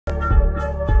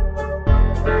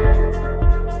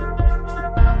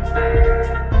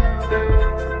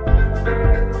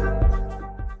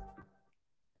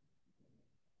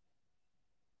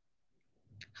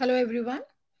Hello, everyone.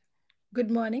 Good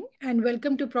morning and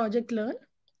welcome to Project Learn,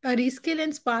 a Reskill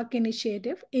and Spark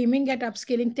initiative aiming at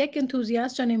upskilling tech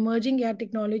enthusiasts on emerging AI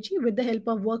technology with the help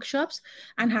of workshops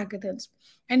and hackathons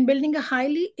and building a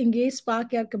highly engaged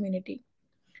Spark AI community.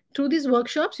 Through these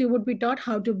workshops, you would be taught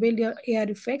how to build your AI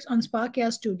effects on Spark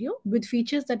AI Studio with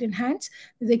features that enhance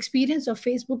the experience of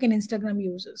Facebook and Instagram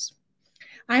users.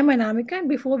 I'm Anamika, and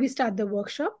before we start the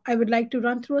workshop, I would like to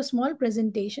run through a small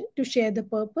presentation to share the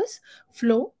purpose,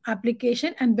 flow,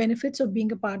 application, and benefits of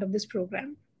being a part of this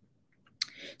program.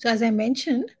 So, as I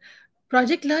mentioned,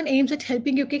 Project Learn aims at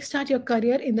helping you kickstart your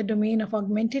career in the domain of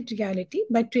augmented reality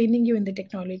by training you in the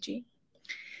technology.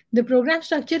 The program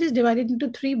structure is divided into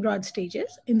three broad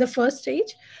stages. In the first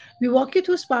stage, we walk you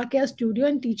through Spark AI Studio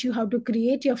and teach you how to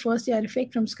create your first AI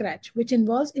effect from scratch, which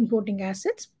involves importing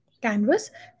assets, canvas,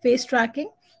 face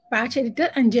tracking, patch editor,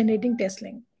 and generating test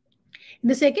link. In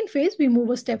the second phase, we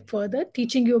move a step further,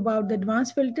 teaching you about the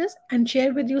advanced filters and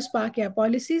share with you Spark AI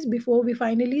policies before we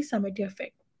finally submit your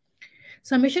effect.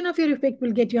 Submission of your effect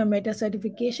will get you a meta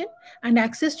certification and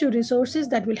access to resources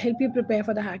that will help you prepare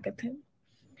for the hackathon.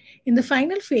 In the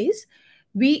final phase,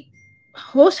 we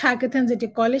host hackathons at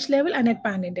your college level and at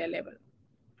Pan India level.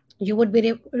 You would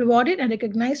be rewarded and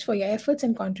recognized for your efforts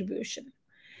and contribution.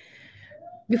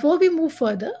 Before we move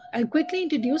further, I'll quickly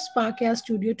introduce Spark AI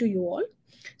Studio to you all.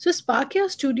 So, Spark AI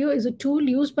Studio is a tool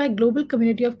used by a global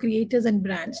community of creators and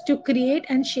brands to create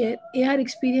and share AR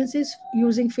experiences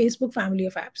using Facebook family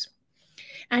of apps.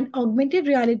 And augmented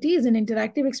reality is an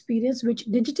interactive experience which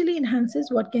digitally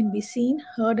enhances what can be seen,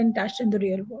 heard, and touched in the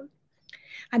real world.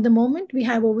 At the moment, we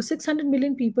have over 600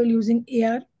 million people using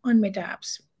AR on Meta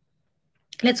apps.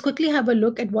 Let's quickly have a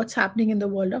look at what's happening in the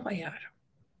world of AR.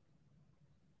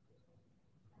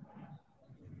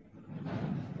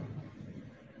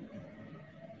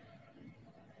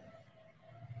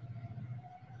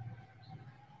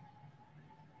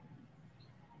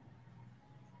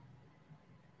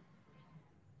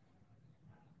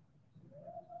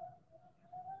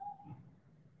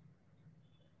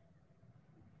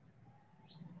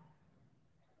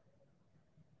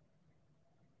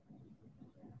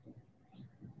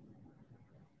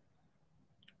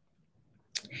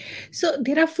 So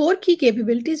there are four key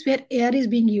capabilities where AR is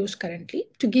being used currently.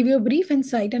 To give you a brief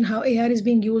insight on how AR is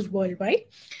being used worldwide,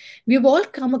 we've all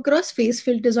come across face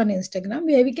filters on Instagram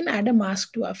where we can add a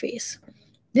mask to our face.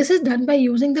 This is done by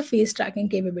using the face tracking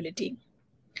capability.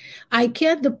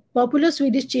 IKEA, the popular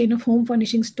Swedish chain of home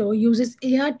furnishing store, uses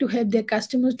AR to help their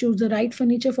customers choose the right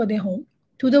furniture for their home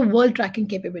through the world tracking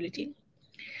capability.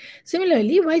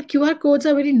 Similarly, while QR codes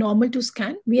are very normal to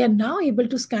scan, we are now able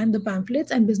to scan the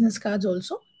pamphlets and business cards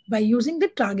also by using the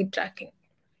target tracking.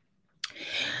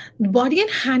 Body and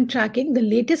hand tracking, the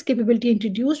latest capability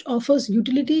introduced, offers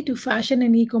utility to fashion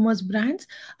and e-commerce brands,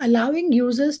 allowing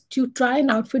users to try an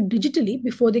outfit digitally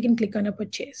before they can click on a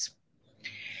purchase.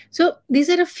 So these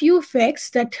are a few effects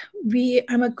that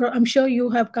I'm sure you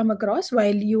have come across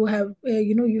while you have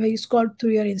you scrolled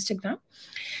through your Instagram.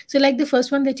 So like the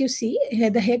first one that you see here,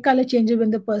 the hair color changes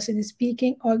when the person is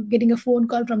speaking or getting a phone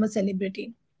call from a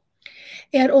celebrity.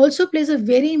 AR also plays a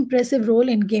very impressive role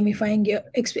in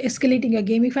escalating your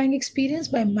gamifying experience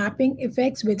by mapping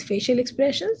effects with facial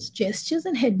expressions, gestures,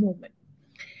 and head movement.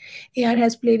 AR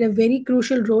has played a very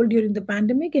crucial role during the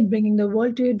pandemic in bringing the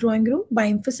world to your drawing room by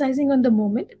emphasizing on the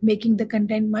moment, making the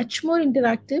content much more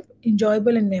interactive,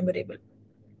 enjoyable, and memorable.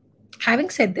 Having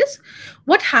said this,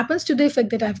 what happens to the effect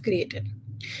that I've created?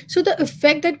 So the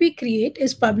effect that we create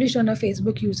is published on our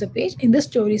Facebook user page in the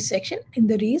stories section in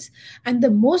the reels. And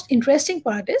the most interesting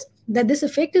part is that this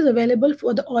effect is available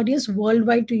for the audience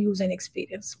worldwide to use and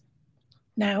experience.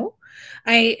 Now,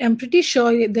 I am pretty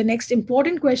sure the next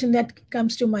important question that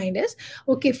comes to mind is,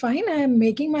 okay, fine, I am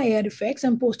making my AR effects,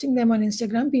 I'm posting them on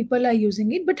Instagram, people are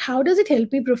using it, but how does it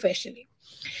help me professionally?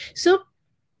 So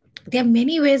there are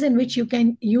many ways in which you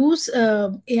can use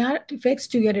AR effects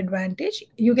to your advantage.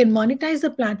 You can monetize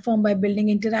the platform by building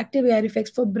interactive AR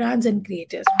effects for brands and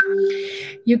creators.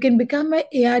 You can become an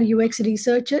AR UX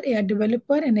researcher, AR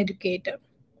developer, and educator.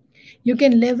 You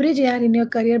can leverage AR in your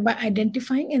career by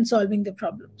identifying and solving the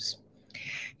problems.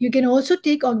 You can also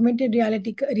take augmented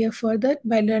reality career further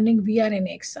by learning VR and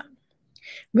XR.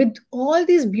 With all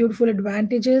these beautiful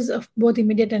advantages of both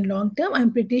immediate and long term,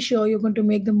 I'm pretty sure you're going to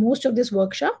make the most of this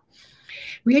workshop.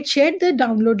 We had shared the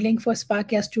download link for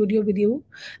Spark AI Studio with you.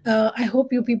 I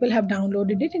hope you people have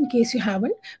downloaded it. In case you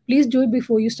haven't, please do it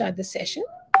before you start the session.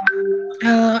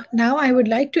 Now I would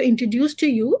like to introduce to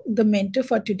you the mentor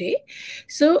for today.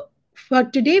 So for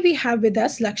today, we have with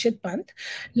us Lakshit Pant.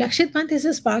 Lakshit Pant is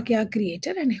a Spark AI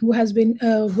creator and who has been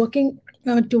working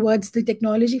towards the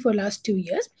technology for last 2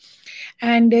 years,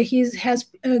 and he's has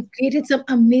created some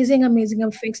amazing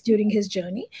effects during his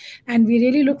journey, and we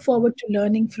really look forward to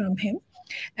learning from him.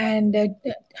 And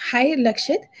hi,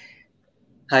 Lakshit.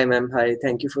 Hi, ma'am. Hi.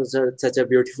 Thank you for such a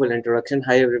beautiful introduction.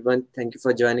 Hi, everyone. Thank you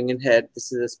for joining in here.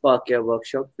 This is a Spark Your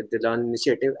workshop with the Learn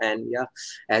Initiative. And yeah,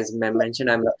 as ma'am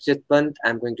mentioned, I'm Rakshit Pant.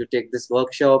 I'm going to take this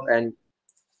workshop and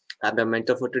I'm the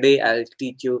mentor for today. I'll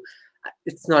teach you.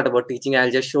 It's not about teaching.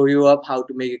 I'll just show you up how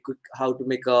to make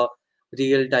a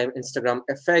real-time Instagram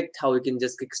effect, how you can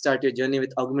just kickstart your journey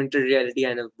with augmented reality,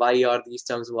 and why are these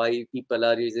terms, why people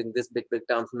are using this big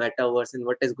terms, metaverse, and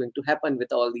what is going to happen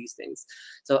with all these things.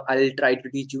 So I'll try to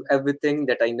teach you everything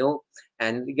that I know,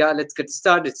 and yeah, let's get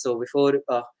started. So before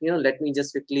let me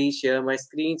just quickly share my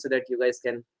screen so that you guys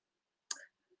can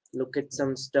look at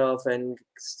some stuff and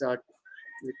start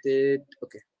with it.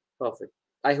 Okay, perfect.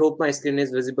 I hope my screen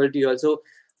is visible to you also.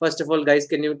 First of all, guys,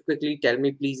 can you quickly tell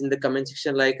me, please, in the comment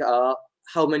section, like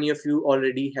how many of you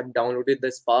already have downloaded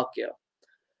the Spark here?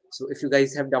 So if you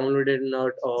guys have downloaded or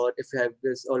not, or if you have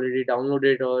this already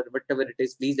downloaded or whatever it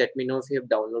is, please let me know if you have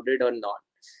downloaded or not.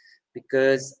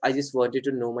 Because I just wanted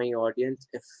to know my audience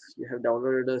if you have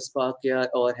downloaded the Spark here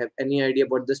or have any idea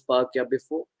about the Spark here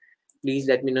before. Please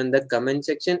let me know in the comment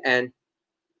section. And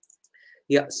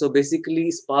yeah, so basically,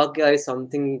 Spark AI is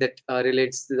something that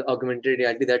relates to the augmented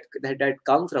reality that had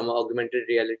come from augmented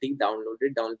reality. Down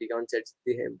beyond sets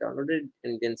they have downloaded.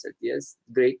 Indian said yes,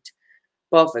 great,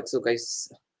 perfect. So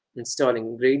guys,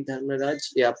 installing great,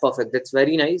 Dharmaraj. Yeah, perfect. That's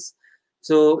very nice.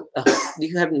 So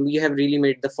you have really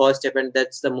made the first step, and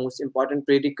that's the most important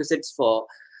prerequisites for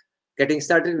getting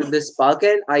started with this Spark.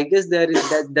 And I guess there is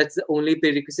that's the only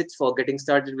prerequisites for getting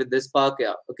started with this Spark.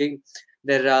 Yeah, okay.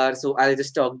 There are, so I'll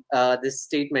just talk this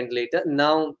statement later.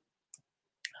 Now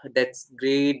that's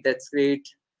great. That's great.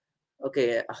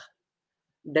 Okay,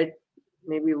 that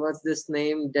maybe what's this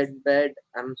name? Dead bed.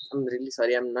 I'm really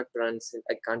sorry. I'm not pronouncing.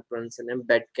 I can't pronounce the name.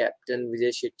 Bed Captain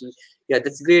Vijay Shetty. Yeah,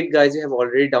 that's great, guys. You have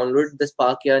already downloaded the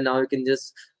Spark here. Now you can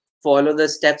just follow the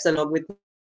steps along with me.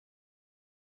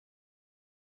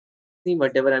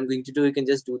 Whatever I'm going to do, you can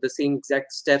just do the same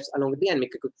exact steps along with me and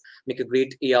make a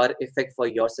great AR effect for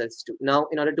yourselves too. Now,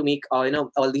 in order to make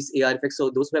all these AR effects,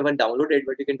 so those who haven't downloaded,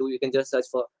 what you can do, you can just search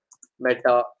for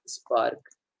Meta Spark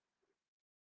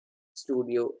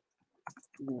Studio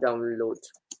download.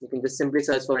 You can just simply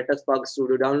search for Metaspark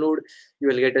Studio download. You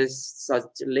will get a such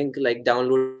link like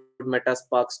download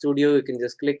Metaspark Studio. You can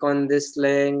just click on this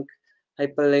link,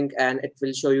 hyperlink, and it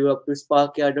will show you up to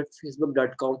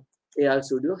sparkar.facebook.com AR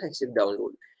Studio hashtag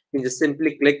download. You can just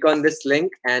simply click on this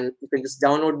link and you can just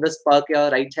download the Spark here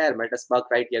right here, Metaspark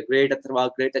right here. Great, Atharva,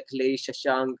 great, Akhilesh,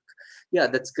 Shashank. Yeah,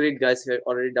 that's great, guys. We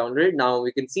already downloaded. Now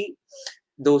we can see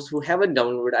those who haven't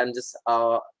downloaded. I'm just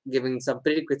giving some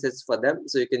prerequisites for them,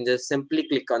 so you can just simply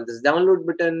click on this download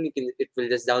button. It will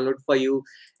just download for you.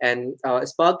 And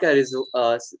Spark is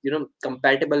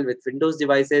compatible with Windows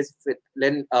devices, with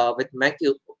Mac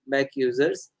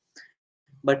users,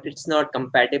 but it's not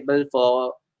compatible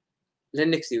for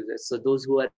Linux users. So those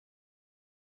who are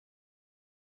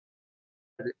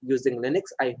using Linux,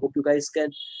 I hope you guys can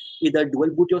either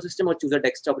dual boot your system or choose a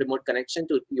desktop remote connection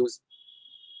to use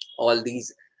all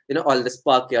these, all the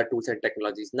Spark AI tools and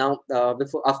technologies. Now,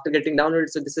 before after getting downloaded,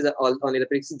 so this is all only the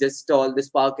basics. Just install the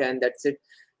Spark and that's it.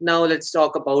 Now let's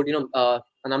talk about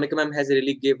Anamika ma'am has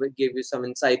really gave you some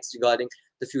insights regarding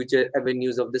the future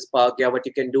avenues of the Spark. Yeah, what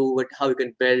you can do, what how you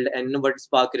can build, and what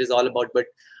Spark is all about. But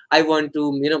I want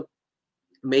to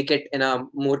make it in a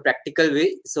more practical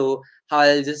way. So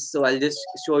I'll just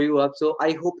show you up. So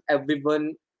I hope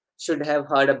everyone should have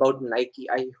heard about Nike.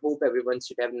 I hope everyone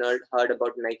should have heard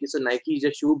about Nike. So Nike is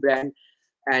a shoe brand,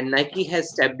 and Nike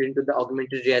has stepped into the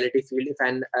augmented reality field. If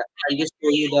and I'll just show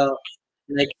you the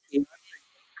Nike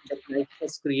that Nike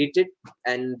has created,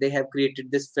 and they have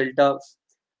created this filter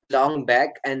long back,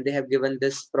 and they have given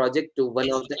this project to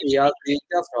one of the AR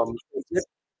creator from Egypt.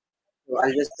 So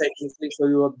I'll just technically show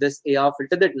you up this AR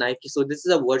filter that Nike. So this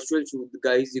is a virtual shoe,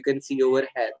 guys. You can see over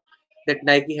here that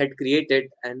Nike had created.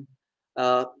 And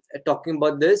uh, talking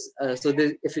about this,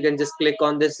 if you can just click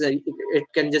on this, it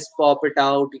can just pop it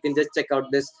out. You can just check out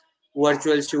this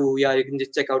virtual shoe. Yeah, you can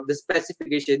just check out the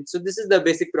specification. So this is the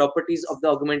basic properties of the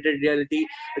augmented reality.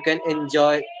 You can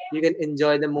enjoy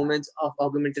the moments of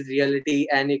augmented reality,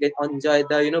 and you can enjoy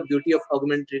the beauty of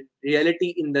augmented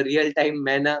reality in the real time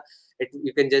manner.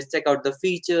 You can just check out the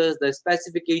features, the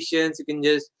specifications. You can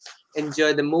just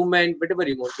enjoy the movement, whatever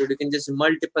you want to do. You can just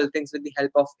multiple things with the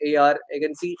help of AR. You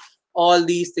can see all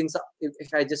these things.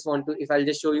 If I just want to, if I'll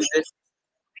just show you this,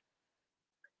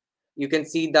 you can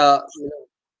see the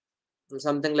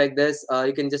something like this.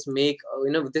 You can just make,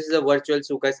 this is a virtual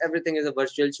shoe, guys. Everything is a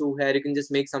virtual shoe here. You can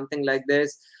just make something like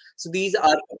this. So these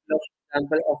are a couple of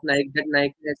example of Nike that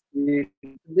Nike has created.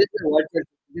 This is a virtual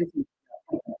shoe.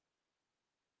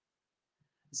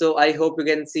 So I hope you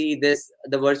can see this,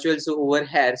 the virtual shoe over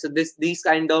here. So these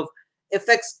kind of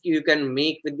effects you can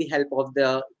make with the help of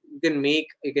the, you can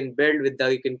build with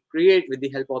the, you can create with the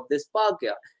help of this Spark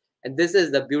here. And this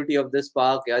is the beauty of this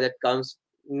Spark here that comes,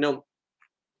 you know,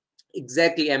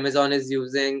 exactly. Amazon is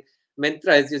using,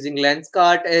 Myntra is using,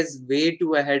 Lenskart is way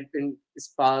too ahead in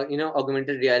Spark,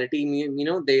 augmented reality.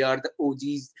 They are the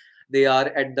OGs. They are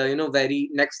at the, very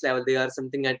next level. They are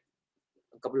something at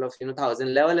a couple of,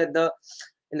 thousand level at the,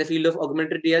 in the field of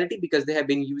augmented reality, because they have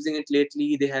been using it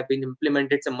lately. They have been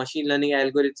implemented some machine learning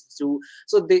algorithms too.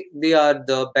 So they are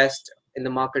the best in the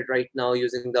market right now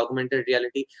using the augmented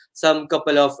reality. Some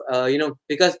couple of,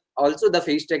 because also the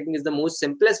face tracking is the most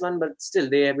simplest one, but still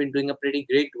they have been doing a pretty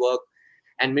great work.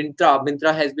 And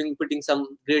Mintra has been putting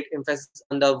some great emphasis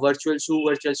on the virtual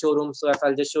showroom. So if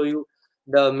I'll just show you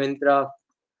the Mintra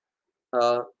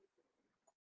AR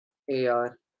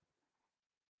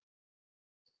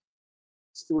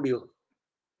studio.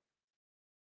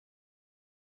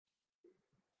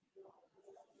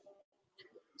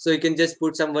 So you can just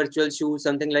put some virtual shoes,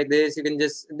 something like this. You can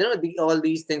just, all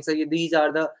these things. So these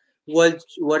are the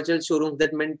virtual showrooms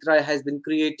that Myntra has been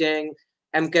creating,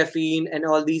 Caffeine, and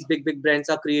all these big brands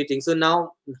are creating. So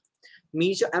now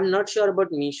Misho, I'm not sure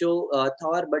about Misho,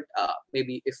 Thor, but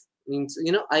maybe if means,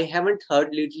 I haven't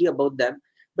heard lately about them.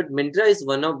 But Myntra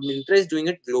is doing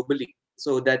it globally.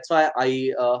 So that's why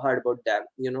I heard about them.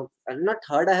 I'm not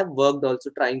heard. I have worked also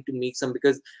trying to make some,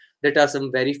 because that are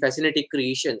some very fascinating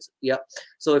creations. Yeah.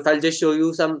 So if I'll just show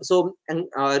you some, so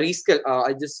and reskill.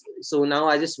 So now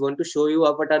I just want to show you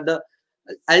what are the.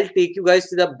 I'll take you guys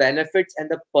to the benefits and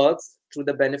the perks, through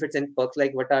the benefits and perks,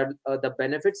 like what are the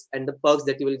benefits and the perks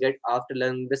that you will get after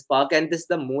learning this Spark. And this is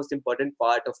the most important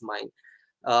part of mine.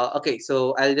 Okay,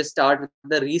 so I'll just start with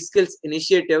the Reskills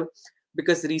initiative,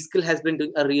 because Reskill has been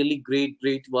doing a really great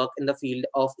work in the field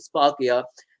of Spark. Yeah,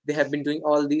 they have been doing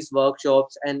all these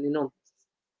workshops and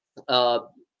uh,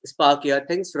 Spark here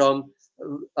things from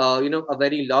a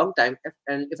very long time.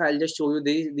 And if I'll just show you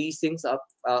these things up,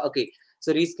 okay.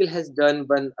 So Reskill has done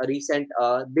one a recent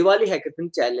Diwali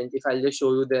hackathon challenge. If I'll just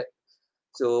show you the,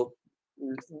 so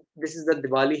mm, this is the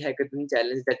Diwali hackathon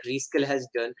challenge that Reskill has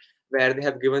done, where they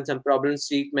have given some problem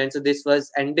statement. So this was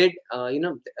ended.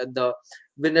 The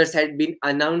winners had been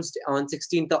announced on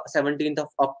 16th, 17th of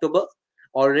October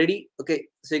already. Okay,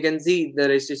 so you can see the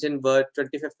registration were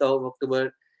 25th of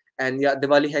October, and yeah,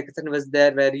 Diwali hackathon was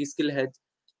there where Reskill had.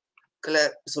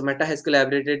 So Meta has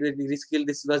collaborated with Reskill.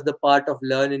 This was the part of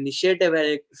Learn initiative,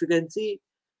 and if you can see,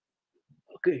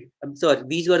 okay, I'm sorry.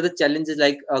 These were the challenges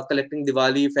like collecting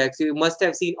Diwali effects. You must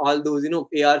have seen all those,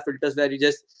 AR filters where you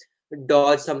just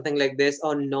dodge something like this,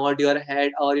 or nod your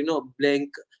head, or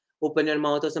blink, open your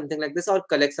mouth, or something like this, or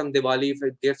collect some Diwali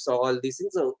gifts, or all these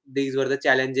things. So these were the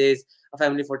challenges. A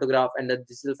family photograph and a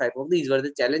digital photo. These were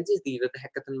the challenges. These were the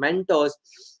hackathon mentors,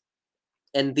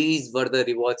 and these were the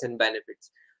rewards and benefits.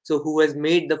 So who has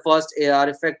made the first AR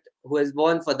effect? Who has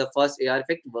won for the first AR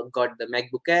effect? Got the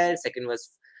MacBook Air. Second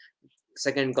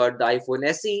got the iPhone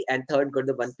SE, and third got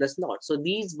the OnePlus Nord. So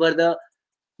these were the,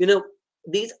 you know,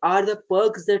 these are the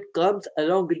perks that comes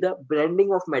along with the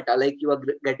branding of Meta. Like you are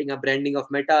getting a branding of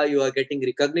Meta, you are getting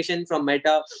recognition from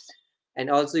Meta, and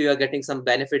also you are getting some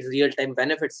benefits, real-time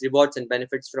benefits, rewards, and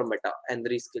benefits from Meta and the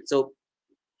reskill.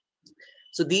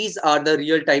 So these are the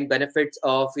real-time benefits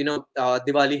of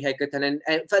Diwali hackathon.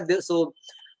 And so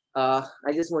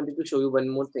I just wanted to show you one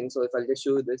more thing. So if I'll just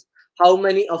show you this, how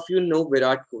many of you know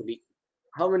Virat Kohli?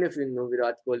 How many of you know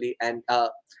Virat Kohli and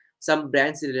some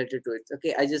brands related to it?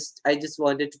 Okay, I just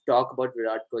wanted to talk about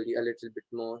Virat Kohli a little bit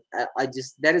more. I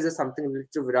just there is something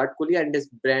related to Virat Kohli and his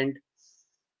brand.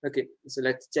 Okay, so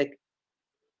let's check.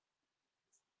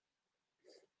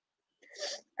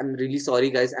 I'm really sorry,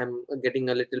 guys. I'm getting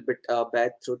a little bit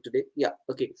bad throat today. Yeah.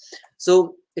 Okay.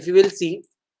 So if you will see,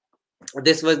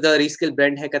 this was the Reskill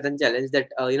Brand Hackathon Challenge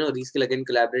that Reskill again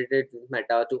collaborated with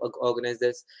Meta to organize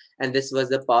this, and this was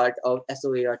the part of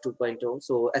SOAR 2.0.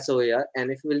 So SOAR, and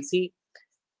if you will see,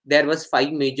 there was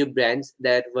five major brands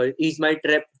that were Ease My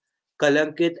Trip,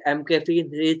 Kalankit, Cafe,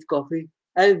 Rage Coffee,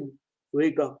 and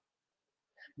Wake Up.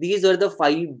 These are the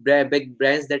five big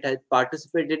brands that had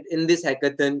participated in this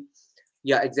hackathon.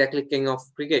 Yeah, exactly, king of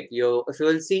cricket. You if you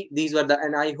will see, these were the,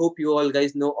 and I hope you all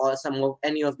guys know some of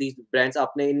any of these brands.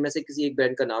 आपने इनमें से किसी एक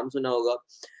brand का नाम सुना होगा,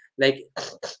 like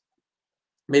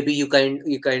maybe you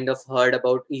kind of heard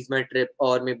about Ease My Trip,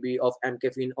 or maybe of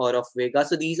Caffeine or of Vega.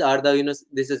 So these are the,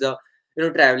 this is a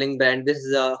traveling brand. This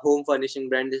is a home furnishing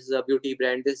brand. This is a beauty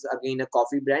brand. This is again a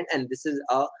coffee brand, and this is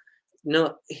a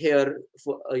hair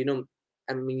for I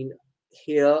mean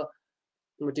hair,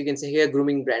 what you can say, hair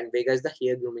grooming brand. Vega is the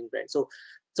hair grooming brand. So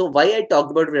why I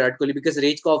talked about Virat Kohli, because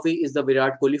Rage Coffee is the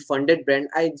Virat Kohli funded brand.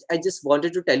 I just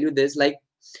wanted to tell you this, like,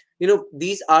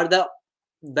 these are the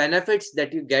benefits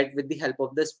that you get with the help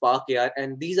of the Spark AR,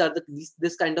 and these are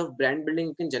this kind of brand building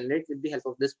you can generate with the help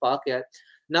of the Spark AR.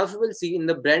 Now, if you will see in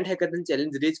the brand hackathon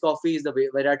challenge, Rage Coffee is the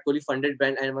Virat Kohli funded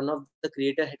brand, and one of the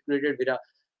creator had created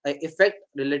effect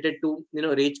related to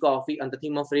Rage Coffee on the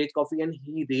theme of Rage Coffee, and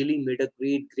he really made a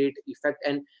great effect.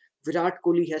 And Virat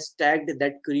Kohli has tagged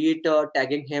that creator,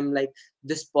 tagging him like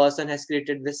this person has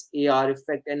created this AR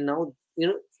effect, and now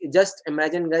just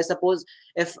imagine, guys. Suppose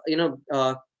if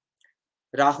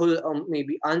Rahul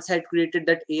maybe Ansh had created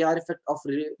that AR effect of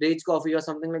Rage Coffee or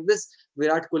something like this.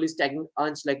 Virat Kohli is tagging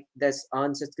Ansh like this.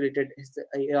 Ansh has created his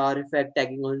AR effect,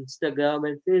 tagging on Instagram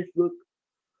and Facebook.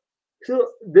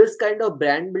 So this kind of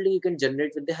brand building you can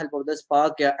generate with the help of the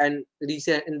Spark. Yeah, and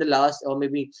recent in the last, or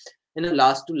maybe in the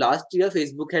last to last year,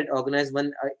 Facebook had organized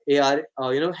one AR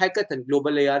hackathon,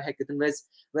 global AR hackathon,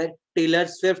 where Taylor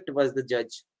Swift was the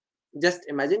judge. Just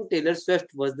imagine Taylor Swift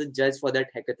was the judge for that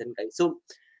hackathon, guys. So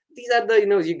these are the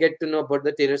you get to know about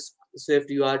the Taylor Swift.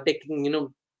 You are taking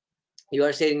you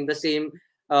are sharing the same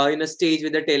stage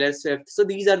with the Taylor Swift. So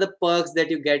these are the perks that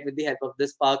you get with the help of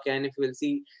this Spark. And if you will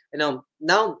see,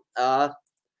 now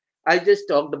I just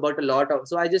talked about a lot of,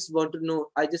 so I just want to know,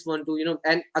 I just want to,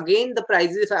 and again the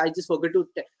prices, I just forgot to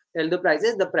tell the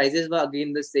prices were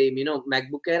again the same,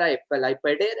 MacBook Air, Apple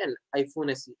iPad Air, and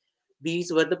iPhone SE.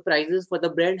 These were the prices for the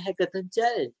brand hackathon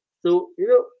challenge. So,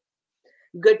 you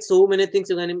get so many things,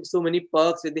 you can so many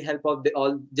perks with the help of the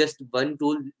all just one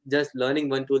tool, just learning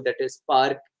one tool, that is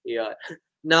Spark AR.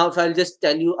 Now, if I'll just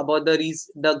tell you about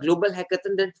the global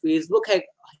hackathon that Facebook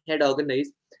had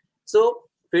organized. So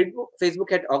Facebook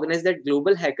had organized that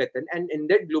global hackathon, and in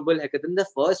that global hackathon, the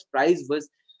first prize was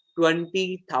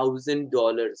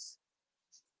 $20,000.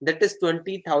 That is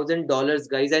 $20,000,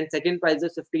 guys, and second prize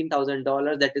was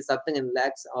 $15,000. That is something in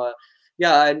lakhs. Or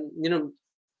yeah, and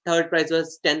third prize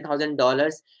was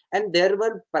 $10,000, and there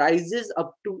were prizes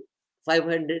up to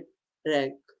 500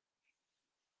 rank.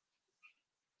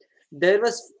 There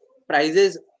was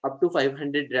prizes up to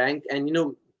 500 rank, and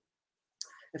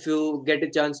if you get a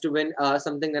chance to win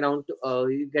something around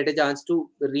you get a chance to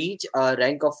reach a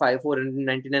rank of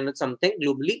 499 or something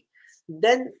globally,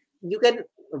 then you can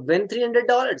win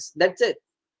 $300. That's it.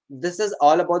 This is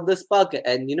all about the Spark.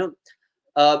 And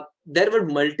there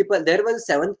was a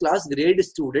seventh class grade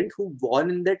student who won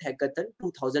in that hackathon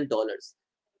 $2,000,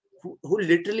 who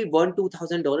literally won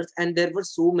 $2,000, and there were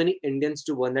so many Indians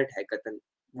to won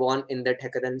in that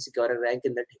hackathon, secure a rank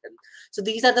in that hackathon. So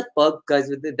these are the perks, guys,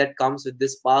 that comes with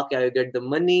this Spark. Yeah, you get the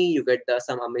money, you get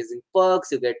some amazing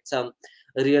perks, you get some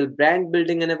real brand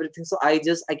building and everything. So I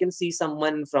can see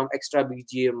someone from extra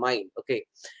BGMI. Okay,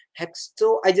 heck,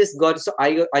 so I just got, so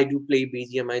I do play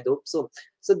BGMI though. So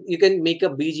you can make a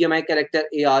BGMI character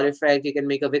AR effect, you can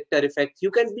make a vector effect, you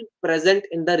can be present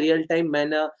in the real time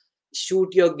manner,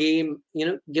 shoot your game,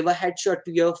 give a headshot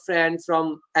to your friend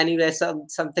from anywhere,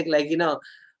 something like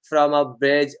from a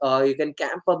bridge, or you can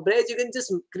camp a bridge. You can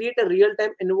just create a real time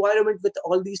environment with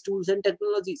all these tools and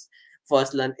technologies.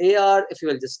 First, learn AR. If you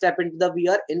will just step into the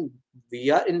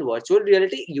VR in virtual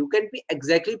reality, you can be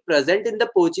exactly present in the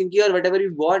Pochinki or whatever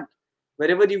you want,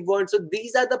 wherever you want. So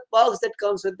these are the perks that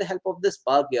comes with the help of the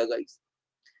Spark here, guys.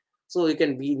 So you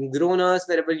can be in Gronas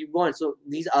wherever you want. So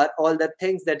these are all the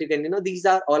things that you can, these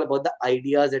are all about the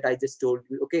ideas that I just told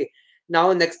you. Okay,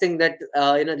 now next thing that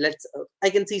let's I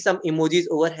can see some emojis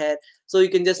over here. So you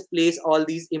can just place all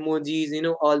these emojis,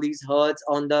 all these hearts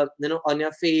on the on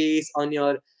your face, on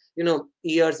your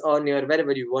ears, on your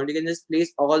wherever you want. You can just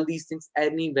place all these things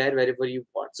anywhere, wherever you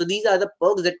want. So these are the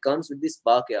perks that comes with this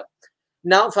Spark here.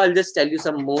 Now, if I'll just tell you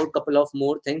some more, couple of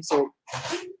more things.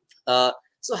 Uh,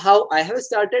 so how I have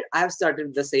started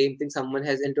the same thing. Someone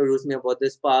has introduced me about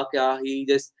this Spark. Yeah, he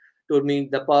just told me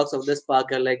the perks of the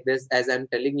Spark are like this. As I'm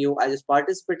telling you, I just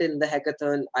participated in the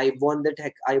hackathon. I won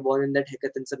in that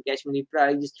hackathon some cash money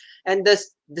prize, and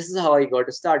this is how I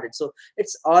got started. So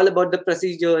it's all about the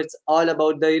procedure. It's all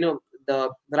about the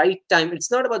right time.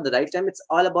 It's not about the right time. It's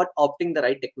all about opting the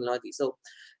right technology. So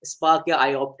Spark, yeah,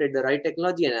 I opted the right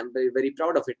technology, and I'm very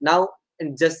proud of it. Now,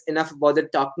 and just enough about the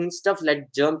talking stuff, let's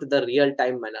jump to the real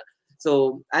time manner.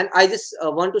 So, and I just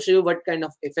want to show you what kind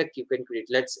of effect you can create.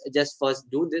 Let's just first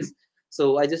do this.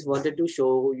 So I just wanted to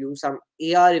show you some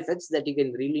AR effects that you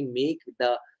can really make with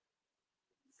the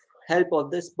help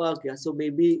of the Spark. Yeah, so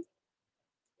maybe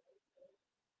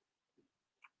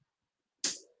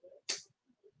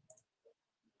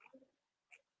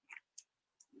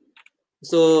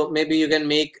So maybe you can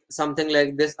make something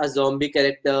like this, a zombie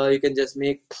character. You can just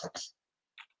make.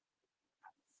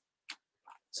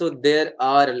 So there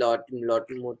are a lot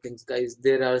more things, guys.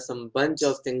 There are some bunch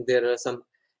of things. There are some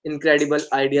incredible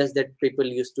ideas that people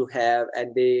used to have,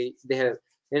 and they have,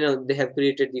 they have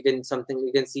created. You can something,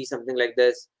 you can see something like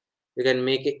this. You can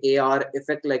make a AR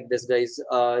effect like this, guys.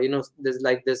 There's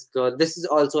like this girl. This is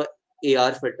also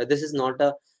AR filter. This is not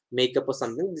a makeup or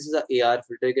something. This is a AR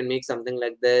filter. You can make something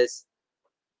like this.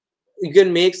 You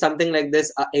can make something like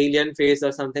this, a alien face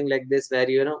or something like this, where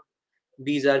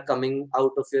these are coming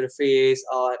out of your face,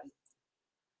 or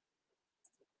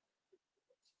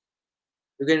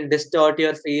you can distort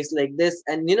your face like this.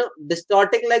 And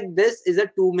distorting like this is a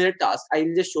 2-minute task.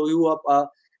 I'll just show you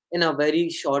up in a very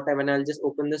short time. And I'll just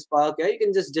open the spark here. You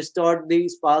can just distort the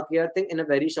spark here thing in a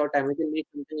very short time. You can make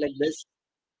something like this.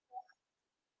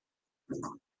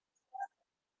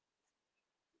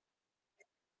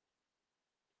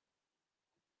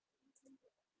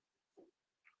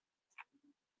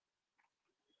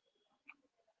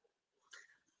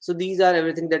 So these are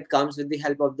everything that comes with the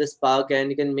help of the spark.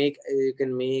 And you can make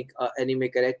anime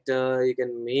character. You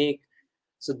can make,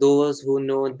 so those who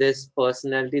know this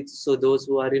personality, so those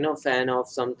who are fan of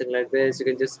something like this, you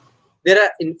can just, there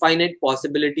are infinite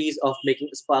possibilities of making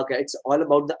spark. It's all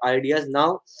about the ideas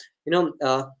now. you know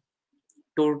uh,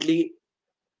 Totally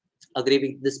agree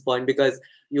with this point, because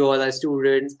you all are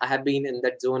students. I have been in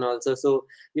that zone also. So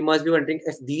you must be wondering,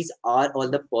 if these are all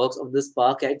the perks of the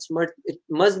spark, it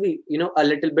must be a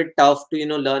little bit tough to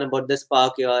learn about the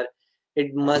spark here.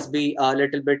 It must be a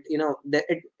little bit, that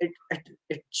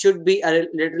it should be a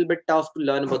little bit tough to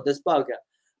learn about the spark here.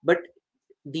 But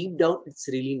deep down, it's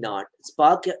really not.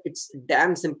 Spark here, it's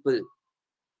damn simple.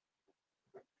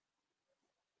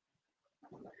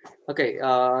 Okay,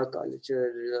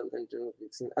 culture, internet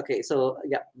connection. Okay, so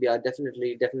yeah,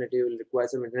 definitely will require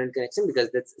some internet connection, because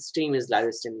that stream is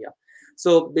live stream. Yeah,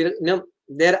 so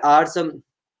there are some.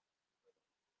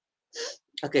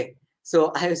 Okay,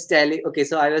 so I was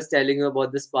telling you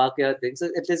about the Spark here thing. So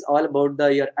it is all about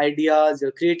your ideas,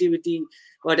 your creativity,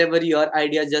 whatever your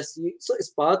idea. So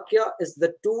Spark here is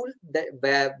the tool that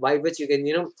by which you can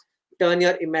turn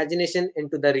your imagination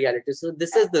into the reality. So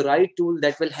this is the right tool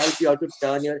that will help you out to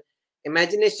turn your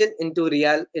imagination into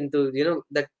real, into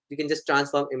that you can just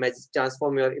transform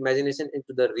your imagination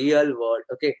into the real world.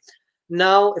 Okay,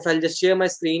 now if I'll just share my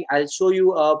screen, I'll show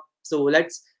you up. So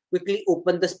let's quickly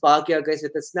open the Spark here, guys.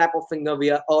 With a snap of finger,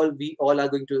 we all are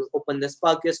going to open the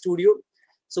Spark here studio.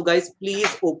 So guys,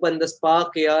 please open the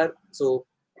Spark here. So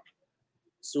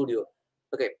studio.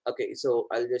 Okay, so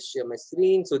I'll just share my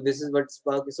screen. So this is what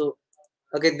Spark is. So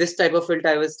okay, this type of filter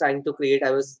I was trying to create. I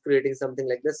was creating something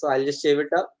like this. So I'll just shave it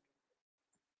up.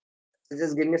 So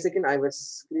just give me a second. I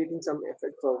was creating some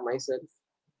effect for myself.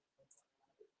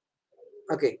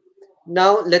 Okay,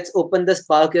 now let's open the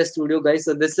Spark here studio, guys.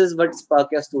 So this is what Spark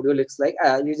here studio looks like.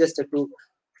 You just have to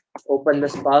open the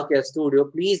Spark Air Studio.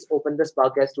 Please open the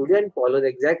Spark Air Studio and follow the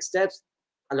exact steps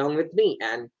along with me.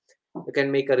 And you can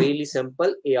make a really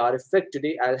simple AR effect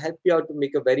today. I'll help you out to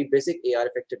make a very basic AR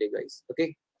effect today, guys.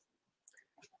 Okay.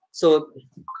 So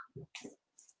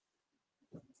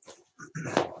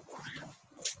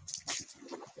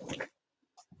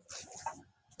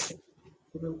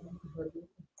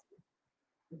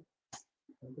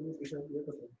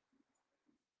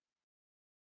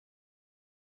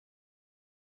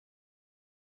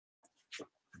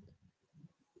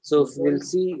we'll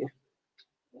see.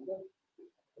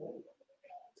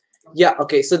 Yeah.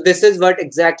 Okay. So this is what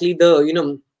exactly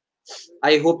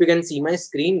I hope you can see my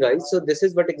screen, guys. So this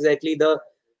is what exactly the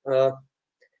uh,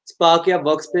 Spark Air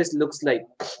workspace looks like.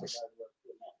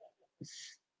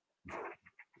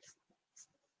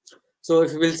 So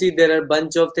if you will see, there are a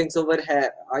bunch of things over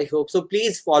here. I hope so.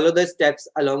 Please follow the steps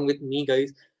along with me,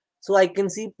 guys. So I can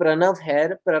see Pranav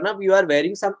here. Pranav, you are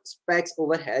wearing some specs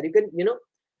over here. You can,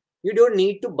 you don't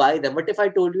need to buy them. But if I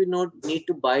told you not need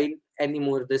to buy any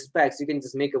more of the specs, you can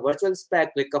just make a virtual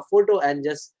spec, click a photo, and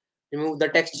just remove the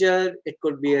texture. It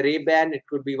could be a Ray-Ban. It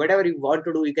could be whatever you want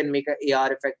to do. You can make an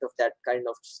AR effect of that kind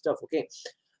of stuff. Okay.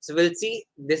 So we'll see.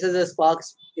 This is a Spark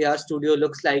AR Studio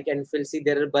looks like, and we'll see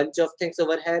there are a bunch of things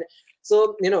over here.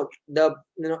 So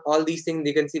all these things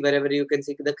you can see wherever you can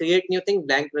see the create new thing,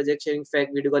 blank project, sharing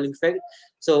effect, video calling effect.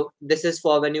 So this is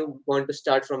for when you want to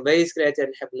start from very scratch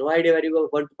and have no idea where you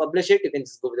want to publish it. You can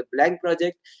just go with a blank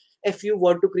project. If you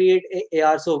want to create a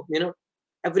AR, so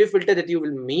every filter that you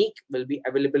will make will be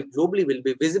available globally, will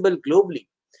be visible globally.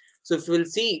 So if you will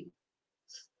see,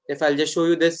 if I'll just show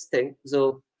you this thing.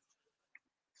 So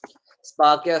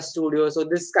Sparkia Studio. So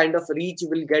this kind of reach you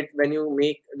will get when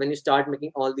you start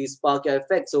making all these Sparkia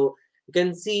effects. So You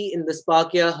can see in the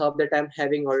Spark AI hub that I'm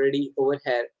having already over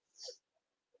here.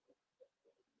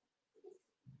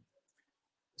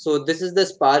 So this is the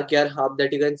Spark AI hub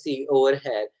that you can see over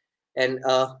here. And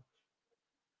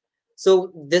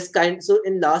so this kind, so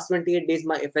in last 28 days,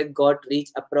 my effect got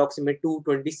reached approximate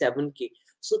 227K.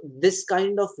 So this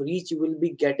kind of reach you will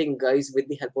be getting, guys, with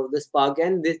the help of the Spark.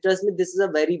 And this, trust me, this is a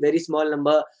very, very small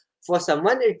number. For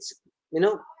someone, it's,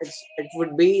 it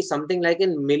would be something like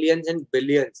in millions and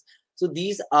billions. So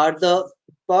these are the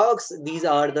perks. These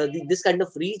are this kind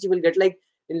of reach you will get. Like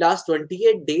in last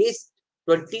 28 days,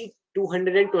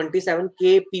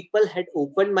 227K people had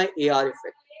opened my AR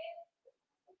effect.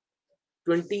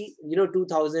 20,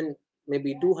 2000,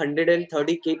 maybe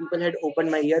 230K people had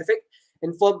opened my ear effect.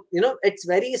 And for, it's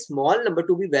very small number,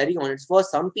 to be very honest. For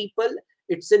some people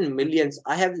it's in millions.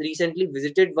 I have recently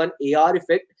visited one AR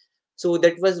effect, so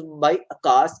that was by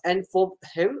Akash, and for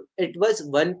him it was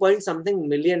 1 point something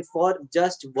million for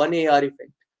just one AR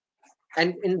effect,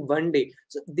 and in one day.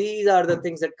 So these are the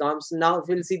things that comes. Now if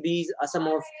you'll see, these are some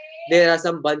of, there are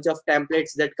some bunch of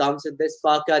templates that comes with this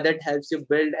Parka that helps you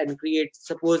build and create.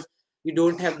 Suppose you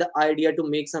don't have the idea to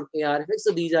make some AR effects,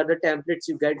 so these are the templates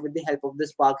you get with the help of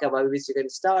this Parka, by which you can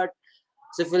start.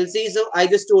 So if we'll see, so I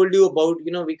just told you about,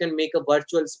 we can make a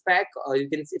virtual spec, or you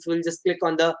can, if we'll just click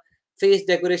on the face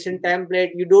decoration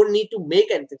template, you don't need to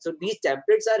make anything. So these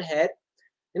templates are here.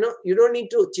 You don't need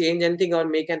to change anything or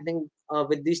make anything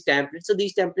with these templates. So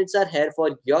these templates are here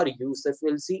for your use. If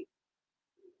we'll see,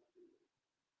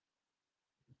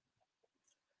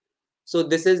 so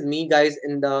this is me, guys.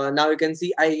 In the, now you can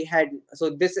see I had, so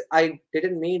this, I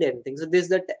didn't made anything. So this is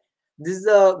the, this is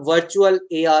a virtual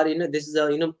AR, this is a,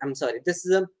 I'm sorry, this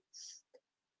is a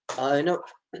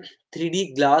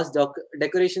 3D glass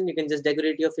decoration. You can just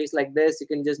decorate your face like this. You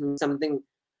can just make something,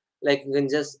 like you can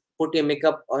just put your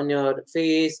makeup on your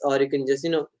face, or you can just,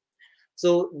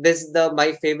 so this is the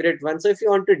my favorite one. So if you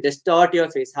want to distort your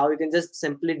face, how you can just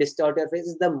simply distort your face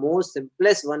is the most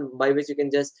simplest one, by which you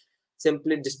can just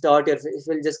simply distort your face.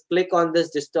 We'll just click on this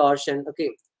distortion.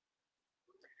 Okay,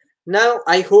 now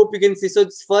I hope you can see. So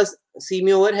first, see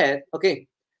me over here. Okay,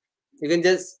 you can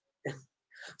just,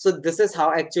 so this is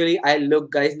how actually I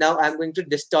look, guys. Now I'm going to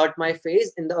distort my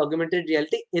face in the augmented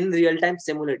reality in real time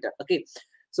simulator. Okay,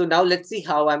 so now let's see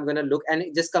how I'm gonna look and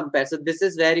just compare. So this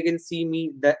is where you can see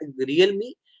me, the real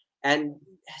me, and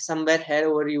somewhere here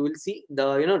over you will see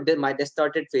the, my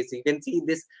distorted face. You can see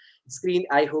this screen.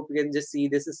 I hope you can just see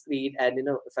this screen, and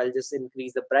if I'll just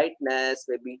increase the brightness,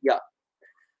 maybe, yeah.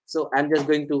 So I'm just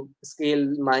going to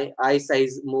scale my eye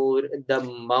size more, the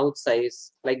mouth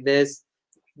size like this,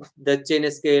 the chin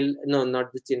scale, no,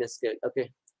 not the chin scale,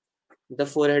 okay, the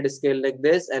forehead scale like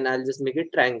this, and I'll just make it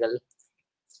triangle.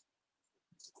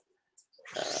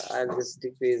 I'll just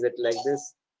decrease it like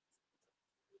this.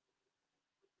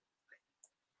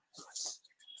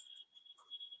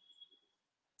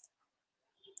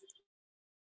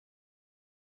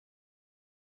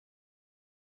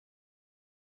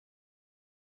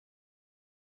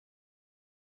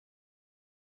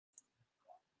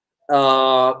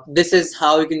 This is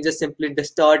how you can just simply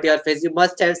distort your face. You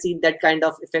must have seen that kind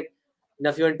of effect.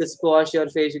 Now if you want to squash your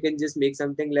face, you can just make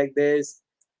something like this.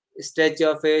 Stretch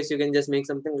your face, you can just make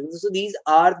something like this. So these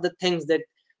are the things that,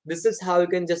 this is how you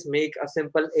can just make a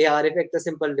simple AR effect, a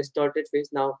simple distorted face.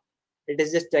 Now it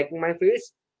is just checking my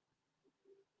face,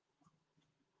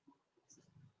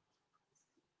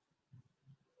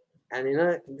 and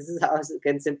this is how you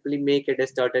can simply make a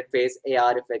distorted face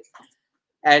AR effect.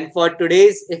 And for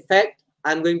today's effect,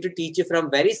 I'm going to teach you from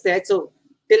very scratch. So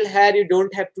till here you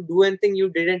don't have to do anything, you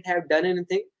didn't have done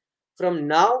anything. From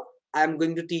now I'm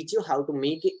going to teach you how to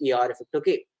make a AR effect.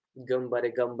 Okay, gum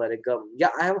bare gum bare gum. Yeah,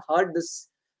 I have heard this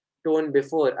tone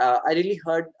before. I really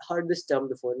heard this term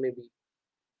before, maybe.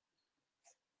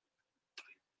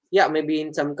 Yeah, maybe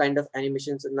in some kind of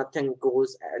animations, nothing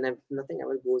goes, and nothing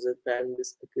ever goes as planned.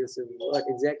 This recursive word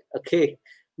exact. Okay,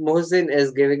 Mohsin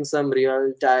is giving some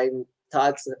real time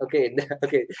thoughts. Okay,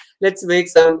 okay, let's make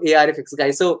some AR effects,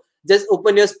 guys. So just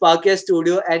open your Sparkia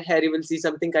Studio, and here you will see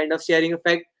something kind of sharing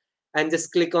effect, and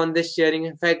just click on this sharing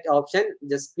effect option.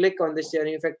 Just click on the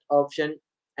sharing effect option,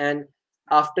 and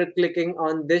after clicking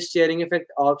on this sharing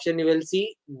effect option, you will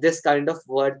see this kind of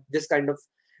word, this kind of,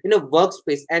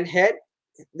 workspace. And here,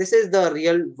 this is the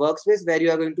real workspace where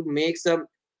you are going to make some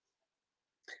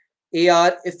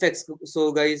AR effects.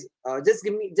 So guys, just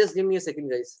give me a second,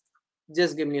 guys.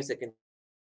 Just give me a second.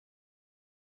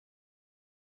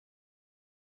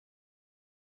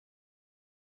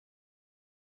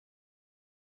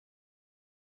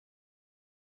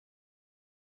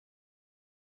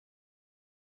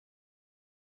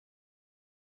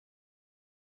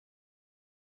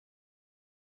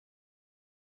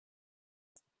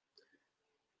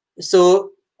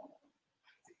 So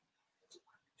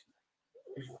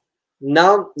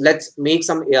now let's make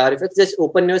some AR effects. Just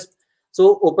open your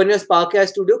Spark AI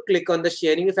Studio, click on the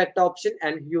sharing effect option,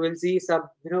 and you will see some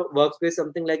workspace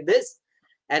something like this.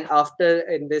 And after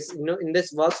in this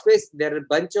workspace, there are a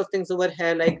bunch of things over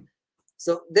here. Like,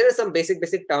 so there are some basic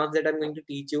terms that I'm going to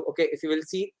teach you. Okay, if you will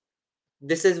see,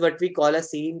 this is what we call a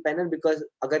scene panel, because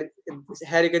agar,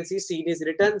 here you can see scene is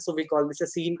written, so we call this a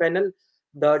scene panel.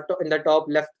 In the top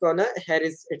left corner, here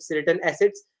is it's written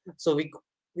assets, so we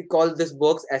call this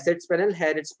box assets panel.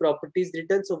 Here it's properties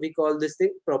written, so we call this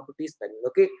thing properties panel.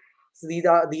 Okay, so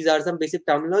these are some basic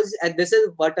terminologies, and this is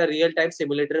what a real time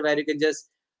simulator, where you can just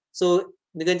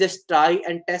try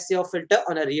and test your filter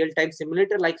on a real time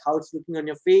simulator, like how it's looking on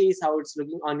your face, how it's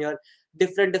looking on your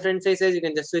different faces. You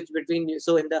can just switch between.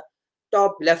 So in the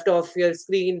top left of your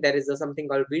screen, there is something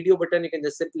called video button. You can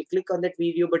just simply click on that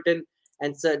video button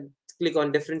and click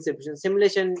on different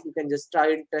simulation. You can just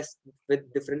try and test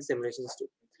with different simulations too,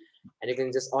 and you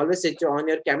can just always switch on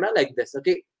your camera like this.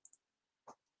 Okay,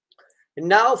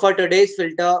 now for today's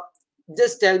filter,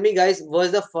 just tell me guys,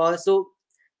 was the first so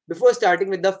before starting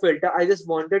with the filter, I just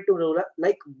wanted to know,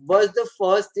 like, what's the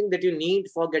first thing that you need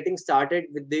for getting started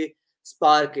with the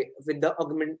Spark, with the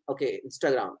augment? Okay,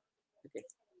 Instagram. Okay,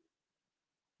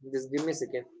 just give me a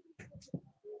second.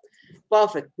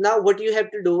 Perfect. Now, what you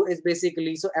have to do is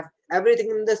basically, so everything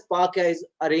in the Spark is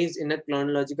arranged in a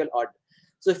chronological order.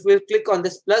 So if we click on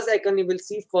this plus icon, you will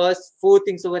see first four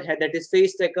things over here. That is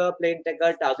face tracker, plane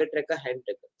tracker, target tracker, hand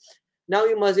tracker. Now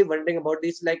you must be wondering about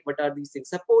these, like what are these things?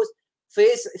 Suppose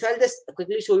face. If I'll just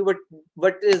quickly show you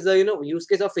what is the use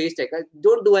case of face tracker.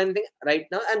 Don't do anything right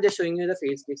now. I'm just showing you the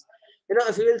face case.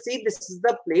 If you will see, this is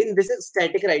the plane. This is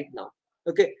static right now.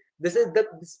 Okay, this is the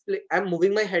display. I'm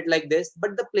moving my head like this,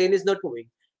 but the plane is not moving.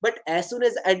 But as soon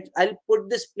as I'll put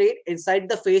this plane inside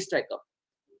the face tracker,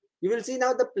 you will see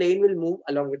now the plane will move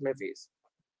along with my face.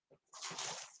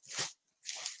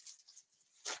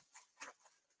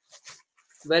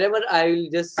 Wherever I will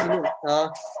just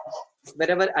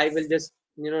wherever I will just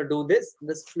do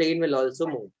this plane will also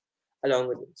move along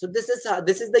with it. So this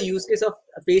is the use case of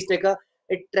a face tracker.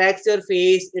 It tracks your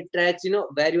face. It tracks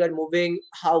where you are moving,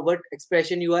 what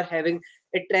expression you are having.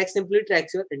 It simply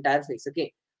tracks your entire face.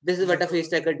 Okay, this is what a face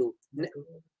tracker do.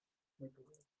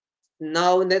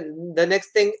 Now the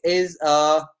next thing is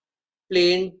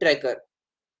plane tracker.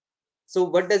 So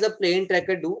what does a plane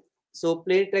tracker do? So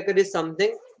plane tracker is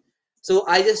something. So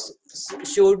I just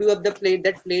showed you of the plane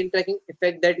that plane tracking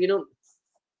effect, that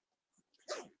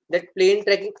plane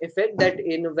tracking effect, that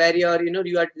in where you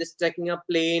are just tracking a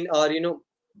plane, or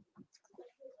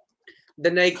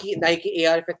the Nike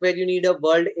AR effect, where you need a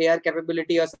world AR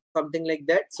capability or something like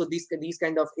that. So these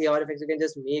kind of AR effects you can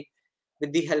just make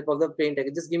with the help of the plane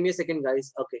tracker. Just give me a second,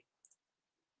 guys. Okay.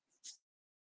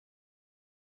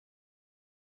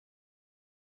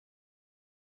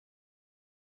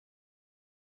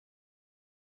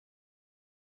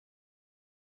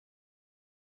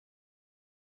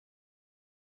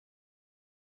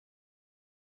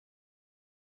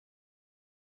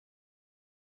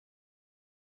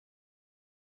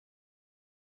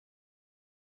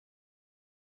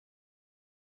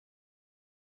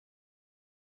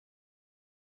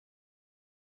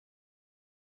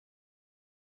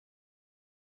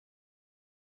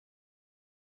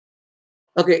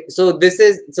 Okay, so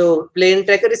plane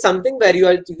tracker is something where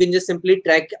you can just simply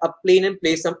track a plane and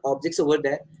place some objects over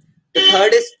there. The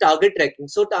third is target tracking.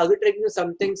 So target tracking is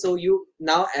something, so you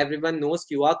now everyone knows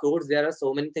QR codes. There are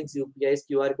so many things, UPIs,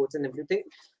 QR codes and everything.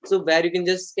 So where you can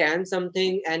just scan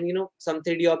something, and some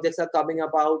 3D objects are coming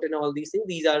up out and all these things.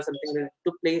 These are something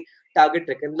to play target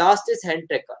tracking. Last is hand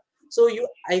tracker. So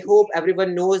I hope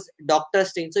everyone knows Doctor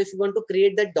Strange. So if you want to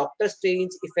create that Doctor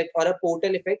Strange effect or a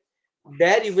portal effect,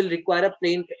 there you will require a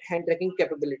plain hand tracking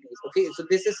capabilities. Okay, so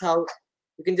this is how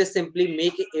you can just simply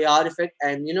make AR effect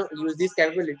and use these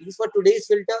capabilities for today's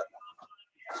filter.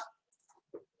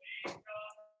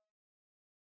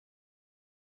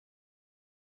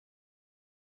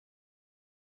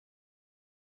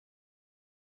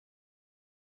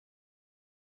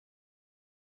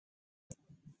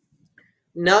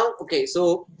 Now, okay,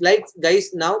 so like guys,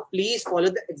 now please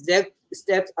follow the exact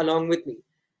steps along with me.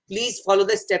 Please follow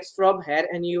the steps from here,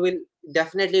 and you will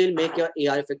definitely will make your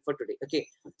AR effect for today. Okay,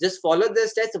 just follow the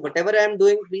steps. Whatever I am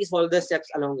doing, please follow the steps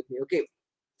along with me. Okay,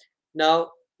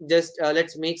 now just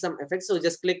let's make some effects. So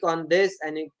just click on this,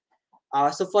 and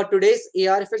so for today's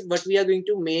AR effect, what we are going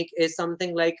to make is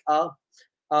something like uh,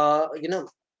 you know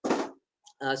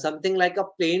something like a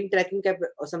plane tracking cap,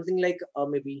 or something like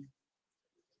maybe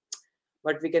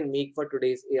what we can make for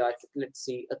today's AR effect. Let's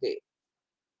see. Okay,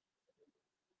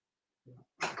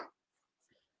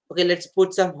 Okay, let's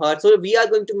put some heart. So we are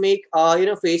going to make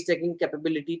face checking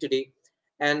capability today,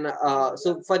 and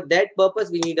so for that purpose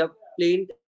we need a plain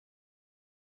text.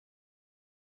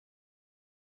 So I'm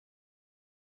just searching for some asset. So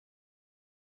I'll just click on this plus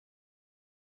button, and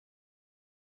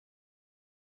I'll search for the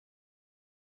from computer.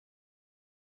 Now I'll search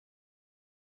for the plain text, and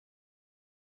in the right hand side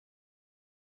of your screen you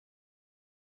will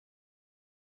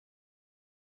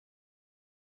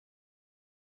see a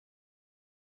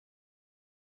material option.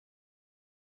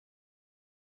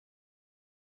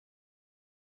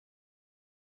 Just click on this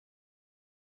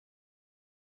material option,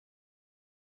 and I'll search for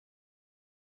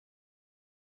the from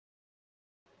computer.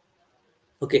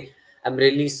 Okay, I'm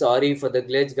really sorry for the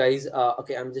glitch, guys.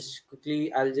 Okay, I'll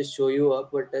just show you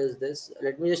up. What is this?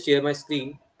 Let me just share my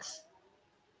screen.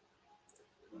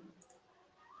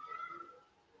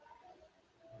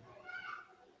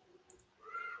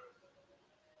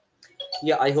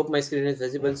 Yeah, I hope my screen is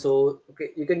visible. So,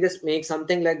 okay, you can just make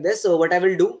something like this. So, what I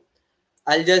will do,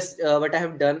 I'll just, what I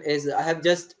have done is I have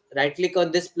just right click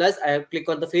on this plus, I have clicked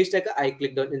on the face tracker, I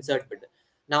clicked on insert button.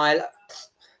 Now, I'll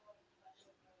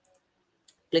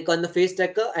click on the face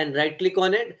tracker and right click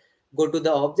on it, go to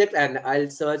the object, and I'll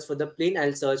search for the plane.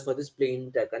 I'll search for this plane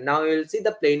tracker. Now you will see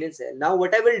the plane is here. Now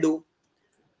what I will do,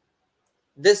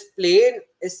 this plane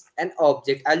is an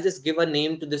object. I'll just give a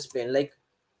name to this plane, like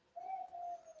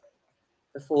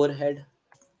the forehead.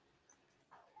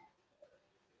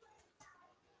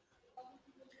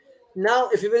 Now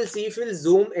if you will see, if you will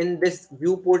zoom in this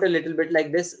viewport a little bit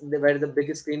like this, where the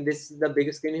biggest screen, this is the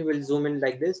biggest screen, you will zoom in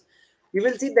like this. You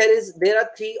will see there are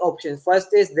three options.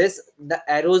 First is this, the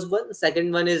arrows one.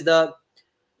 Second one is the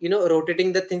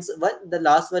rotating the things one. The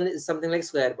last one is something like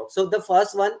square box. So the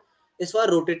first one is for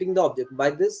rotating the object. By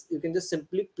this you can just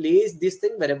simply place this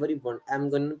thing wherever you want. I'm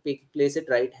going to place it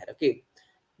right here. Okay,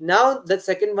 now the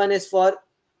second one is for,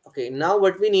 okay, now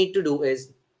what we need to do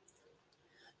is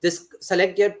just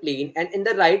select your plane, and in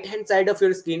the right hand side of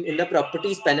your screen in the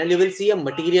properties panel you will see a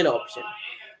material option.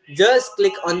 Just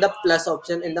click on the plus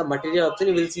option. In the material option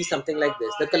you will see something like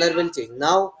this. The color will change.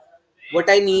 Now what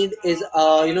I need is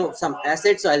some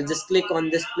assets. So I'll just click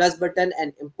on this plus button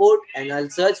and import, and I'll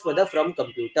search for the from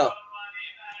computer.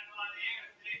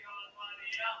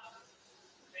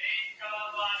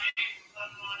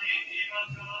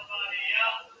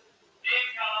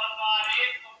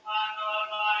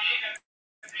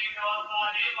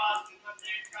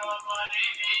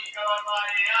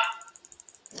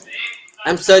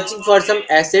 I'm searching for some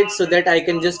assets so that I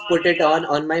can just put it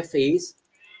on my face.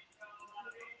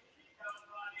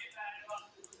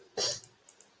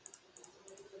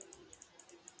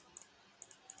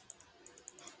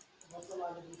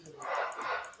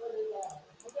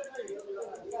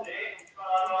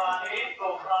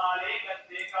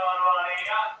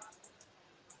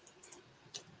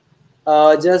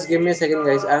 Just give me a second,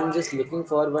 guys. I'm just looking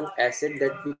for one asset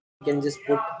that we can just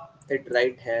put it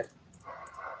right here.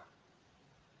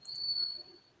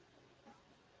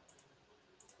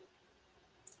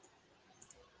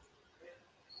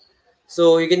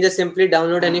 So you can just simply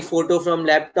download any photo from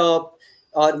laptop,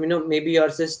 or maybe your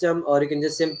system, or you can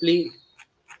just simply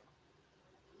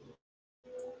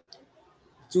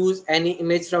choose any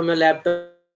image from your laptop.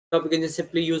 You can just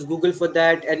simply use Google for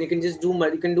that, and you can just do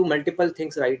multiple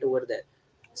things right over there.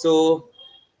 So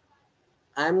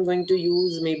I'm going to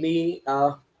use maybe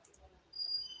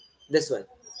this one.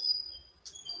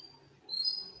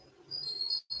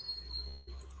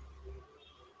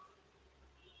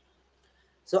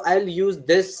 So I'll use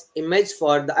this image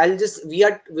for the, we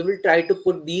will try to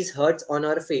put these hertz on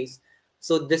our face.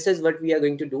 So this is what we are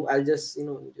going to do. I'll just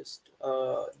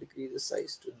decrease the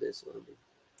size to this only.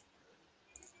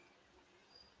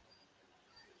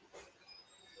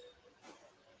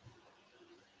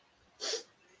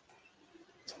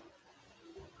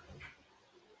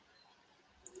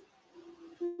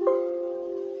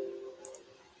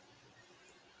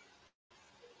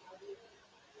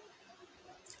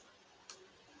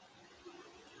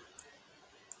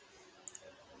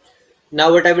 Now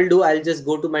what I will do, I'll just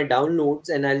go to my downloads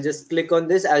and I'll just click on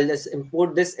this. I'll just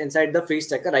import this inside the face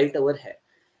tracker right over here.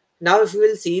 Now if you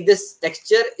will see, this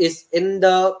texture is in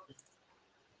the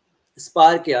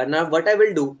Spark here. Now what I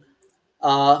will do,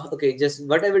 okay, just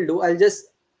what I will do, I'll just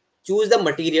choose the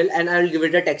material and I'll give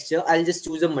it a texture. I'll just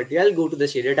choose a material, go to the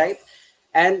shader type,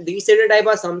 and these shader type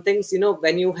are some things,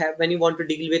 when you want to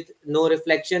deal with no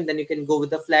reflection, then you can go with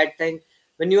the flat thing.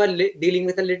 When you are dealing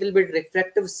with a little bit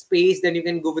refractive space, then you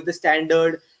can go with the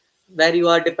standard. Where you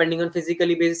are depending on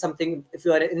physically based something, if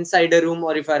you are inside a room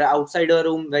or if you are outside a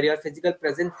room where your physical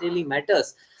presence really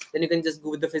matters, then you can just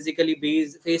go with the physically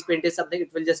based. Face paint is something,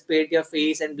 it will just paint your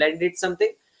face and blend it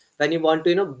something. when you want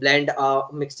to blend a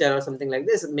mixture or something like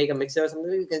this, make a mixture or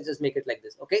something, you can just make it like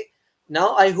this. Okay,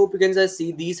 now I hope you can just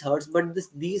see these hertz, but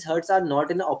these hertz are not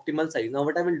in the optimal size. Now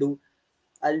what I will do,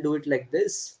 I'll do it like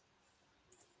this.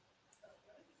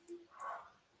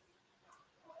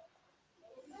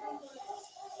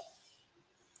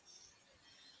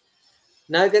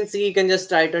 Now you can see, you can just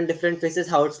try it on different faces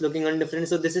how it's looking on different.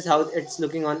 So this is how it's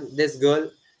looking on this girl,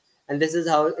 and this is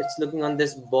how it's looking on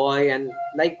this boy, and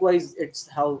likewise it's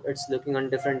how it's looking on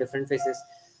different faces.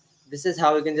 This is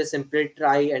how you can just simply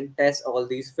try and test all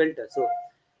these filters. So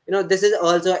this is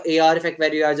also AR effect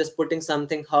where you are just putting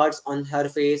something hearts on her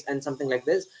face and something like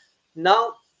this.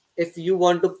 Now if you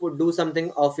want to do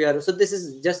something of your, so this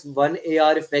is just one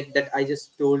AR effect that I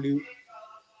just told you.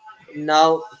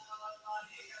 Now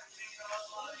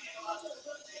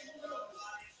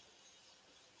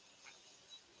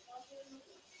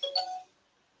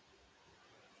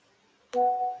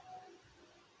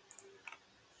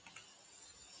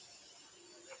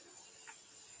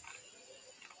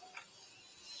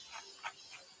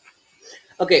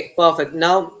okay, perfect.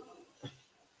 Now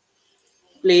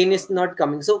plane is not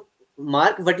coming. So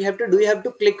Mark, what you have to do, you have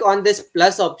to click on this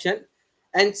plus option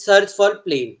and search for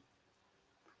plane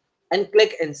and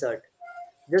click insert.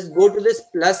 Just go to this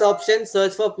plus option,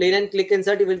 search for plane and click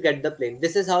insert, you will get the plane.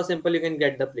 This is how simple you can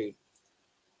get the plane.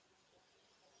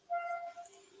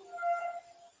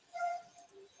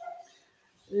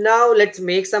 Now let's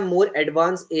make some more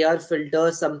advanced AR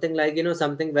filters, something like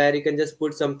something where you can just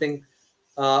put something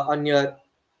on your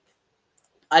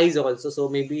eyes also. So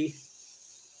maybe,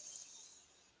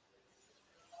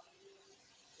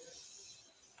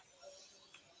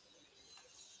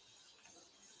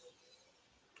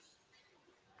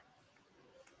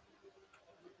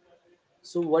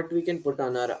 so what we can put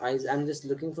on our eyes, I'm just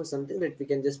looking for something that we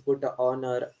can just put on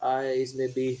our eyes.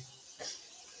 Maybe,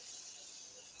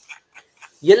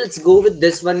 yeah, let's go with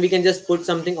this one. We can just put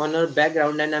something on our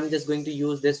background, and I'm just going to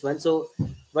use this one. So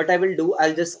what I will do,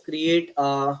 I'll just create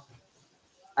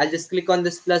I'll just click on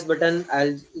this plus button,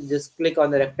 I'll just click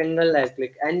on the rectangle, I'll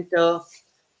click enter,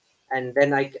 and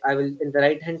then I will, in the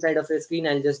right hand side of the screen,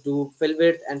 I'll just do fill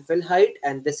width and fill height,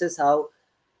 and this is how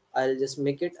I'll just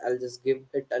make it. I'll just give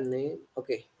it a name.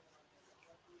 Okay,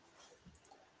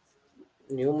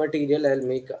 new material, I'll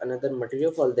make another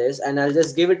material for this, and I'll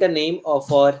just give it a name of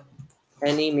for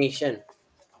animation.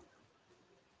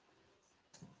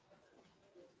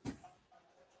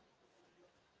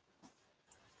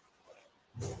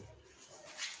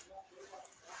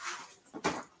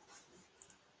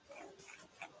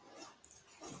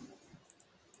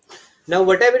 Now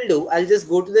what I will do, I'll just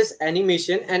go to this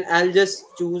animation and I'll just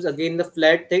choose again the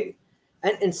flat thing,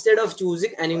 and instead of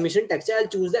choosing animation texture, I'll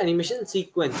choose the animation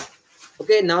sequence.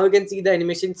 Okay, now you can see the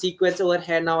animation sequence over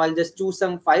here. Now I'll just choose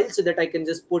some file so that I can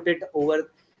just put it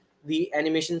over the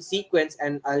animation sequence,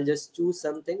 and I'll just choose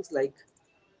some things like,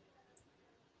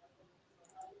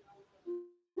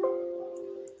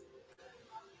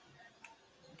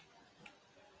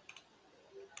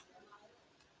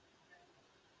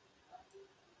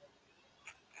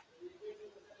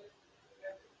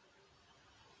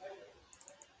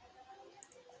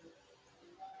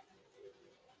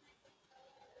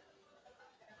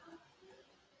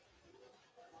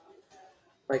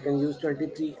 I can use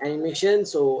 23 animation.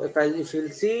 So if you'll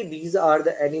see, these are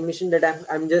the animation that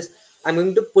I'm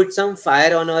going to put some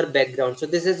fire on our background. So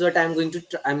this is what I'm going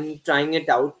to I'm trying it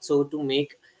out. So to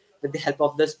make with the help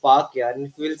of the spark here, and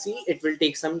if you will see, it will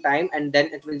take some time, and then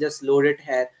it will just load it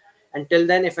here. Until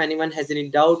then, if anyone has any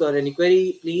doubt or any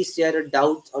query, please share your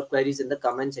doubts or queries in the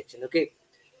comment section. Okay.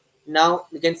 Now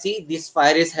you can see this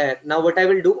fire is here. Now what I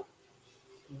will do,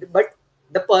 but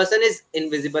the person is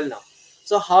invisible now.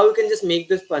 So how you can just make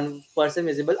this person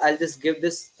visible, I'll just give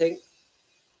this thing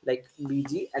like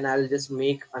BG, and I'll just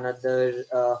make another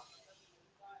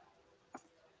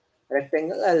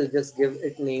rectangle. I'll just give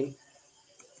it name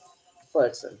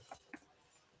person,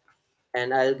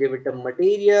 and I'll give it a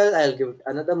material, I'll give it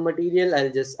another material,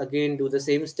 I'll just again do the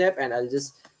same step, and I'll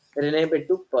just rename it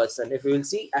to person. If you will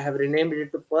see, I have renamed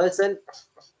it to person.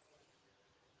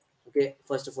 Okay,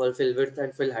 first of all, fill width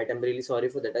and fill height, I'm really sorry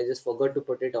for that, I just forgot to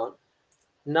put it on.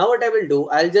 Now what I will do,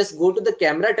 I'll just go to the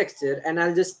camera texture, and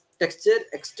I'll just texture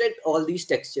extract all these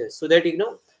textures so that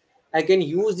I can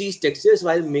use these textures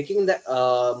while making the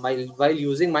while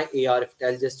using my AR effect.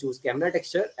 I'll just choose camera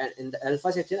texture, and in the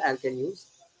alpha section I can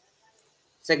use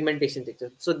segmentation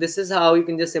texture. So this is how you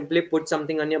can just simply put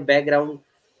something on your background.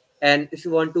 And if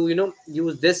you want to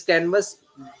use this canvas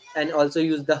and also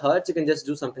use the hertz, you can just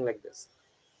do something like this.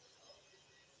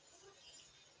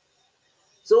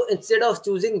 So instead of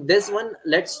choosing this one,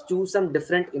 let's choose some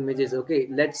different images. Okay,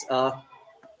 let's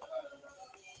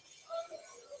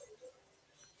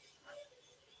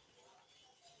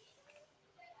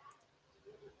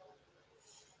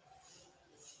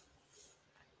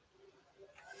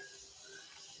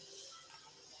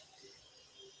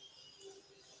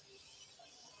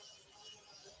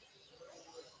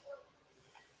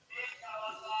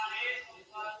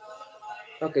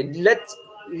okay, let's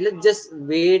just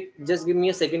wait. Just give me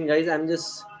a second, guys. I'm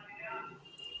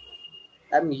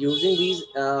using these.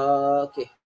 Okay,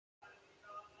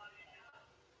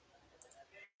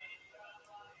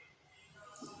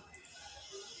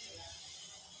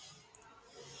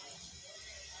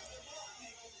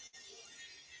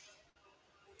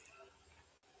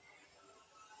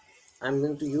 I'm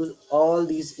going to use all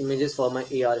these images for my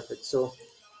AR effect. So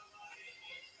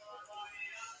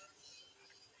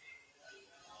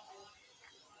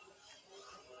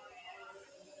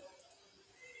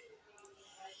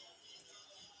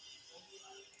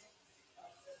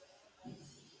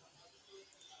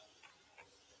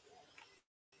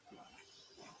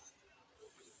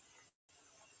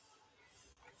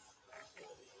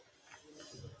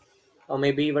or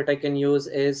maybe what I can use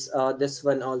is this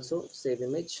one also, save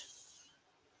image.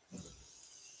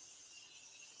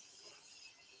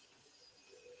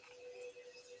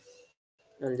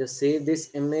 I'll just save this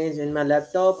image in my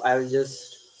laptop. I'll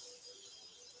just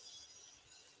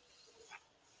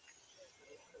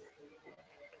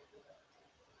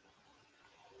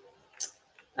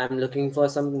I'm looking for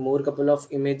some more couple of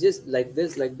images like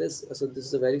this, like this. So this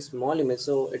is a very small image,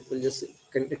 so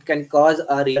it can cause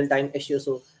a real time issue.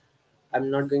 So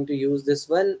I'm not going to use this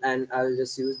one, and I'll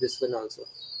just use this one also.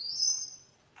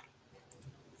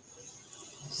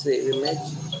 Save image.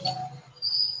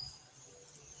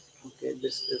 Okay,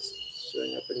 this is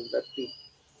showing up in WebP.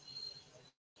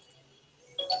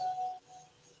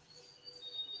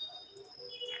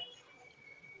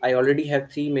 I already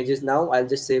have three images now. I'll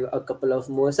just save a couple of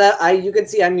more. So you can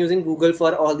see I'm using Google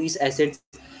for all these assets.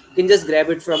 You can just grab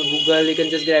it from Google. You can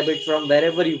just grab it from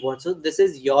wherever you want. So this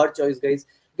is your choice, guys.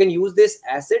 You can use these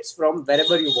assets from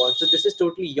wherever you want. So this is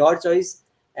totally your choice.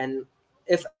 And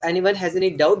if anyone has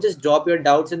any doubt, just drop your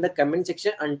doubts in the comment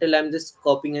section until I'm just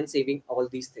copying and saving all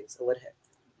these things over here.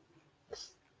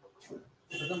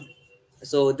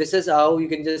 So this is how you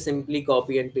can just simply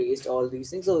copy and paste all these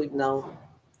things. So now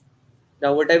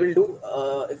what I will do,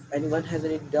 if anyone has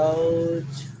any doubt,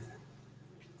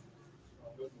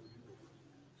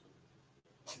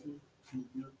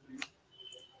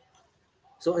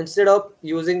 so instead of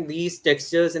using these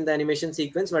textures in the animation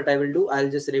sequence, what I will do, I'll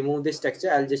just remove this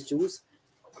texture. I'll just choose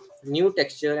new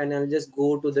texture and I'll just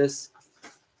go to this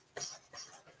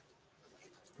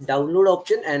download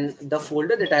option and the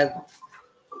folder that I have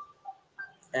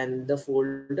and the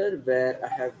folder where I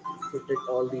have put it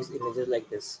all these images like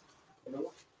this.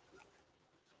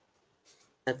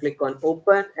 And click on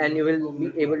open and you will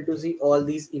be able to see all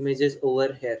these images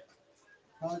over here.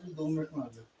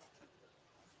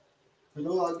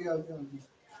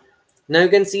 Now you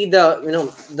can see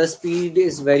the speed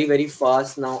is very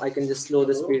fast. Now I can just slow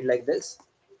the speed like this,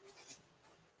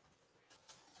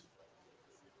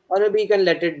 or maybe you can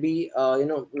let it be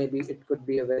maybe it could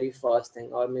be a very fast thing,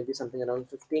 or maybe something around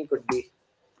 15 could be.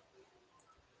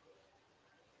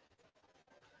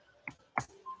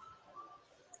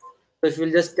 So if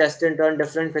we'll just test it on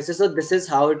different faces, so this is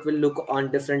how it will look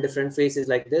on different faces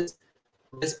like this.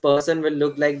 This person will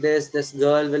look like this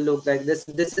girl will look like this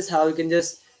is how you can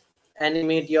just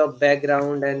animate your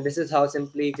background, and this is how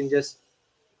simply you can just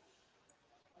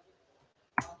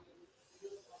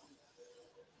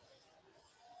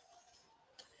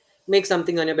make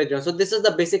something on your background. So this is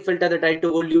the basic filter that I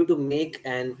told you to make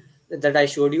and that I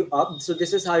showed you up. So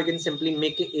this is how you can simply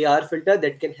make a AR filter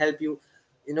that can help you,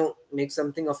 make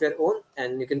something of your own,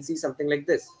 and you can see something like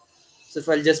this. So if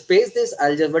I'll just paste this,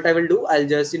 I'll just what I will do, I'll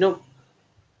just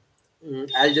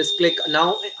click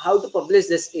now how to publish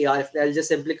this AR. I'll just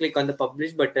simply click on the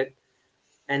publish button,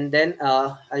 and then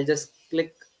I'll just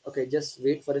click. Okay, just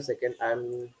wait for a second. I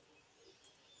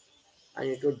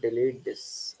need to delete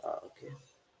this. Okay.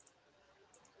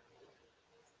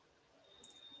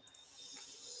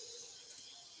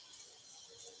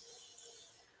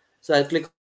 So I'll click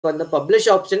on the publish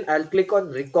option. I'll click on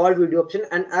record video option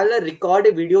and I'll record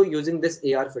a video using this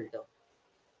AR filter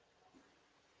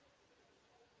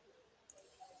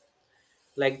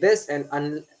like this.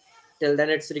 And till then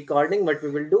it's recording. What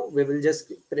we will do, we will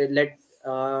just let,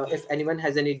 if anyone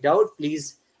has any doubt,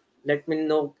 please let me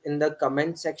know in the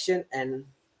comment section. And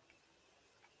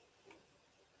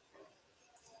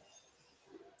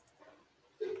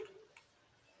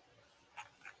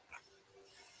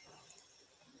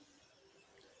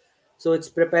So it's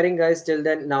preparing, guys. Till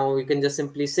then, now you can just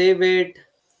simply save it,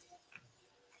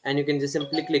 and you can just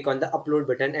simply click on the upload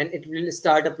button, and it will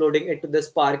start uploading it to the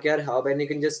Spark Air Hub, and you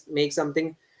can just make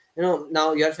something.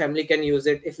 Now your family can use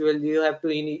it. If you have to,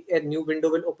 a new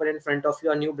window will open in front of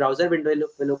you, a new browser window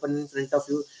will open in front of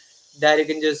you. There you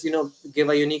can just give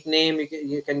a unique name.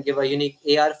 You can give a unique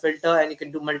AR filter, and you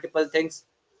can do multiple things,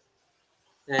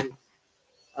 and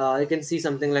you can see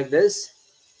something like this.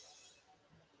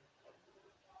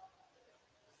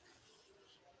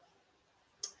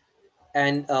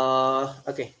 And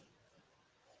okay,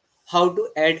 how to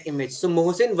add image. So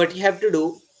Mohsin, what you have to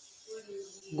do,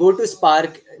 go to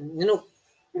Spark,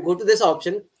 go to this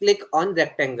option, click on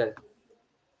rectangle.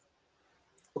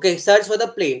 Okay, search for the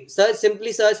plane.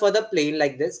 Simply search for the plane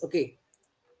like this. Okay,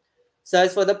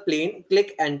 search for the plane,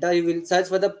 click enter. You will search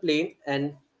for the plane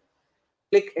and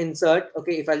click insert.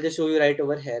 Okay, if I'll just show you right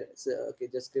over here. So, okay,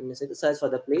 just give me a second. Search for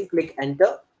the plane, click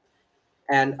enter,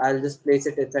 and I'll just place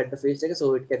it inside the face checker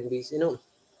so it can be,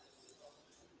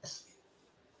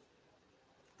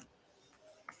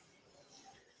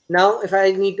 Now, if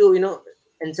I need to,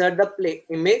 insert the play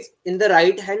image in the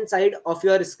right hand side of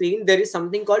your screen, there is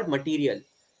something called material.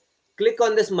 Click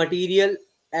on this material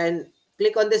and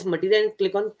click on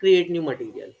create new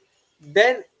material.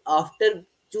 Then after,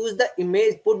 choose the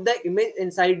image, put the image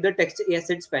inside the texture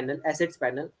assets panel,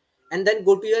 and then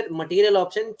go to your material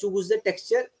option, choose the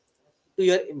texture to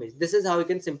your image. This is how you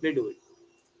can simply do it.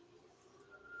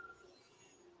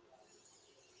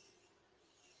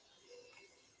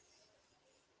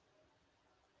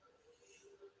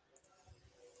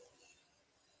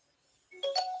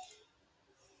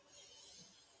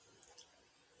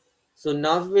 So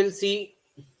now we'll see,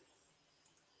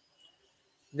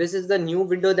 this is the new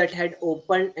window that had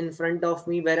opened in front of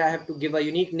me, where I have to give a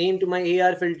unique name to my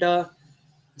AR filter.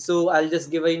 So I'll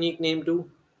just give a unique name to,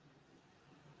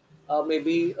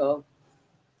 maybe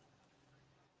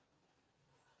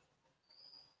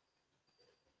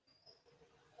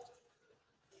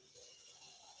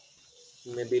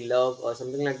love or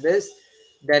something like this.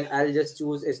 Then I'll just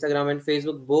choose Instagram and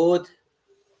Facebook both.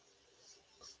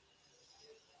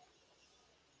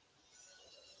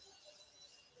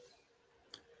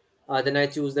 Then I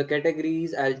choose the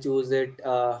categories. I'll choose it,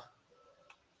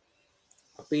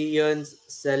 appearance,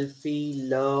 selfie,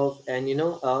 love, and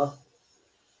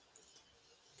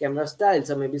camera style.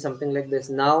 So maybe something like this.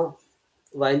 Now,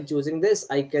 while choosing this,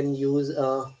 I can use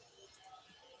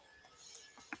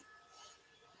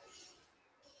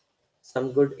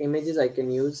some good images. I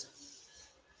can use.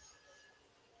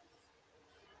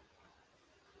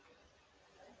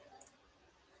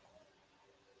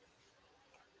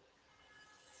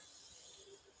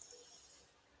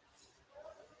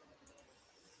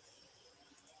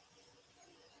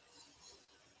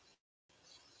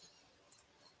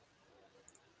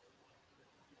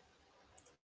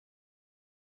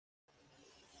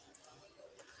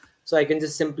 So I can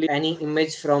just simply any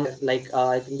image from here, like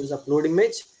I can choose upload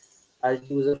image. I'll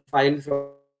choose a file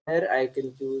from here. I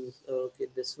can choose, okay,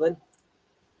 this one.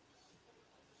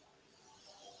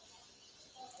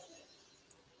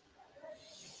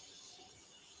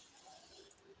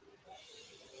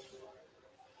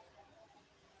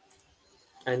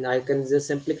 And I can just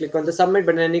simply click on the submit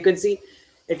button, and you can see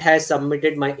it has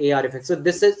submitted my AR effect. So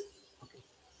this is,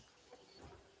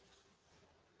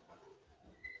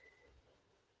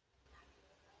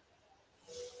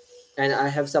 and I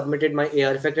have submitted my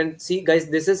AR effect. And see, guys,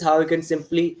 this is how you can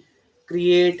simply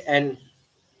create and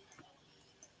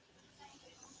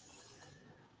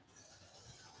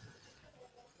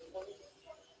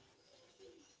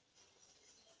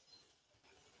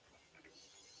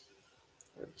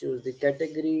choose the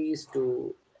categories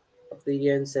to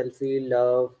appearance, selfie,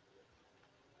 love,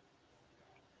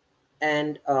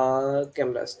 and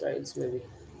camera styles. Maybe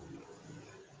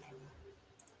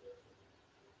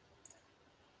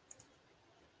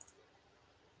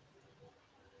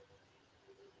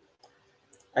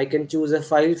I can choose a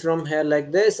file from here like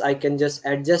this. I can just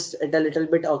adjust it a little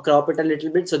bit or crop it a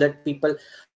little bit so that people.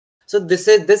 So this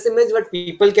image what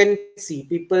people can see.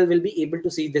 People will be able to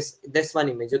see this one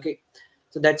image. Okay,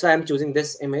 so that's why I'm choosing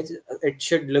this image. It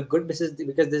should look good. Because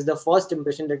this is the first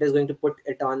impression that is going to put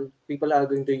it on. People are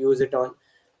going to use it on.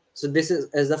 So this is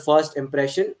as the first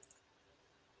impression.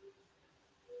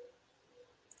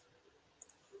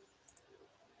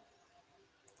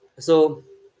 So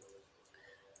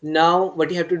now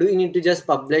what you have to do, you need to just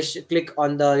publish, click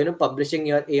on the publishing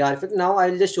your AR effect. Now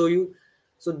I'll just show you.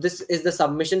 So this is the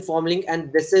submission form link,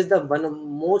 and this is the one of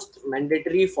most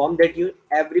mandatory form that you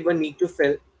everyone need to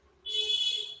fill.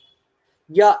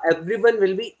 Yeah, everyone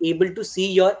will be able to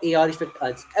see your AR effect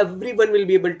ads. Everyone will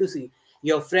be able to see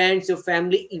your friends, your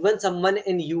family, even someone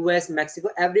in US, Mexico.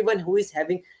 Everyone who is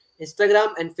having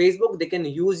Instagram and Facebook, they can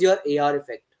use your AR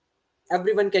effect.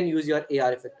 Everyone can use your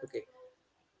AR effect. Okay,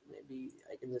 maybe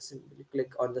I can just simply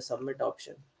click on the submit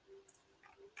option.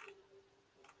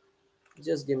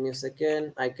 Just give me a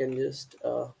second. I can just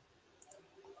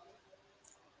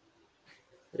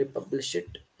republish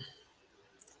it.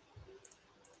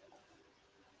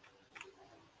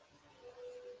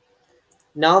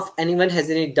 Now, if anyone has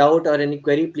any doubt or any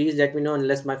query, please let me know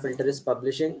unless my filter is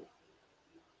publishing.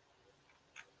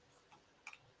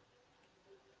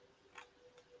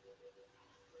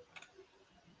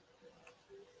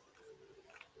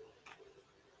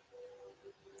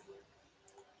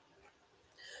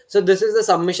 So this is the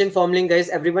submission form link, guys.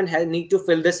 Everyone has need to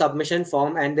fill the submission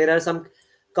form, and there are some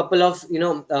couple of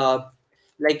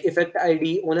like effect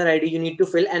ID, owner ID you need to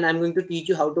fill, and I'm going to teach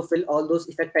you how to fill all those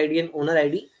effect ID and owner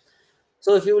ID.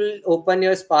 So if you will open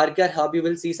your Spark Your Hub, you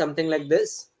will see something like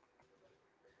this.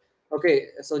 Okay,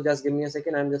 so just give me a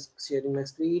second. I'm just sharing my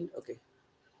screen. Okay.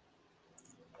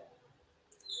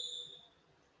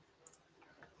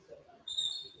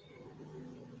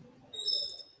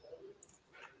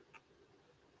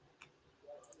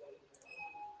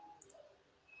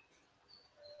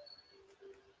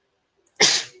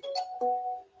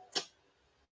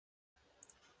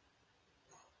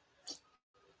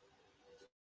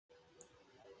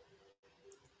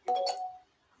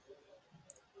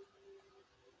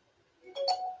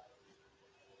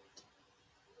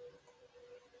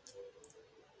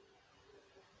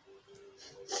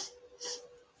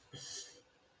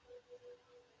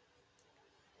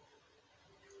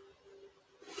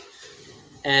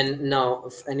 And now,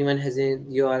 if anyone has any,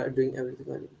 you are doing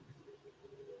everything.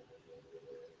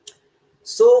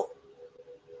 So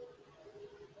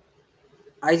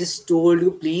I just told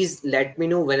you, please let me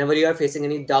know whenever you are facing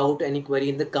any doubt, any query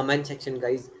in the comment section,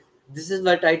 guys. This is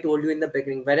what I told you in the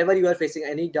beginning. Whenever you are facing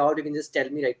any doubt, you can just tell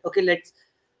me, right? Okay,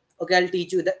 okay, I'll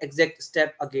teach you the exact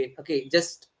step again. Okay,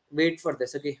 just wait for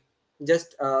this. Okay,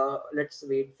 just let's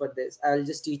wait for this. I'll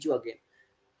just teach you again.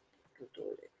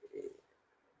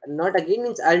 Not again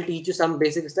means I'll teach you some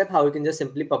basic step how you can just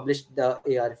simply publish the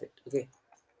AR effect. Okay.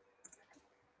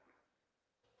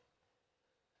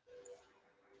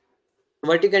 So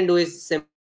what you can do is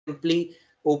simply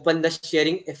open the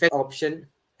sharing effect option,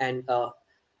 and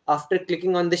after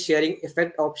clicking on the sharing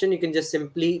effect option, you can just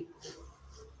simply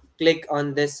click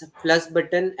on this plus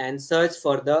button and search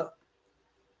for the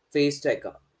face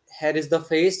tracker. Here is the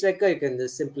face tracker. You can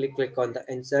just simply click on the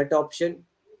insert option.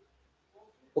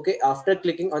 Okay, after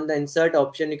clicking on the insert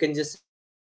option, you can just simply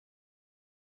click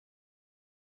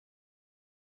on the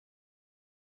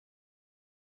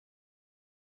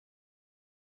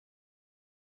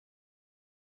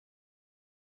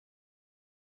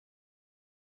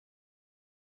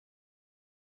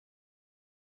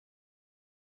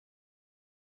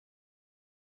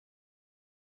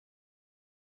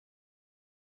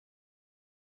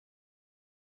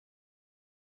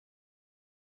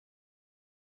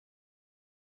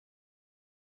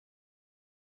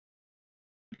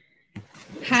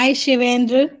Hi,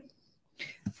 Shivendra.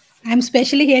 I'm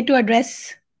specially here to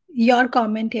address your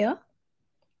comment here.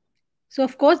 So,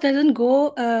 of course, doesn't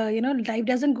go, life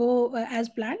doesn't go as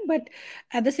planned. But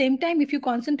at the same time, if you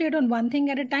concentrate on one thing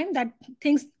at a time, that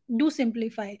things do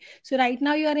simplify. So, right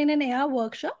now, you are in an AR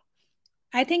workshop.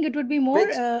 I think it would be more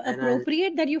switch and I'll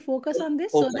appropriate that you focus on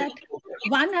this so open. that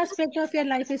one aspect of your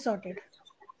life is sorted.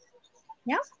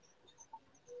 Yeah.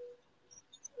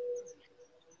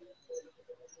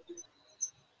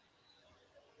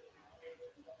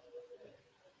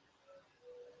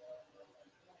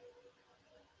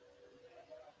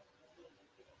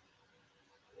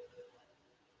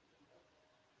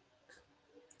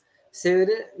 So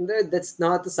that's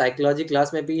not the psychology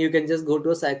class. Maybe you can just go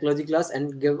to a psychology class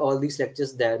and give all these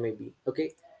lectures there. Maybe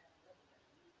okay.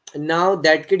 Now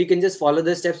that kid, you can just follow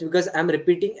the steps because I'm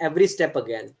repeating every step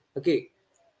again. Okay,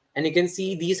 and you can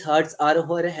see these hearts are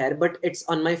over here, but it's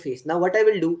on my face. Now what I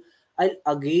will do, I'll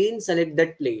again select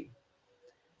that plane,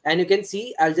 and you can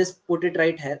see I'll just put it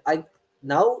right here. I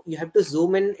Now you have to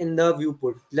zoom in the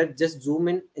viewport. Let's just zoom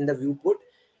in the viewport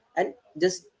and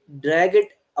just drag it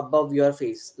above your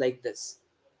face like this.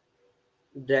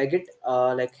 Drag it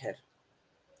like here.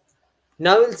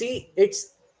 Now you'll see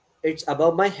it's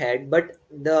above my head, but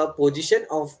the position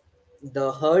of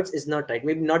the hertz is not right.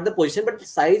 Maybe not the position, but the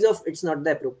size of it's not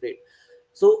the appropriate.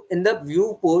 So in the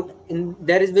viewport, in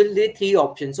there is will be three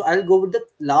options. So I'll go with the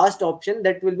last option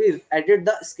that will be added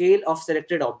the scale of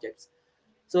selected objects.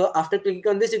 So after clicking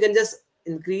on this, you can just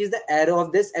increase the arrow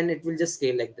of this and it will just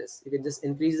scale like this. You can just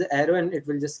increase the arrow and it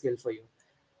will just scale for you.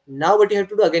 Now what you have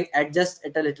to do, again adjust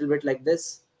it a little bit like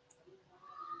this.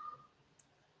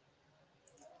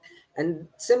 And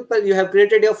simple, you have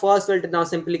created your first filter. Now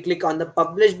simply click on the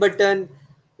publish button,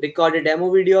 record a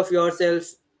demo video of yourself.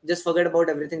 Just forget about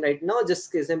everything right now,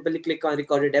 just simply click on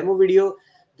record a demo video.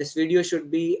 This video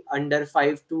should be under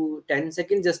 5 to 10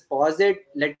 seconds. Just pause it,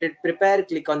 let it prepare,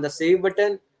 click on the save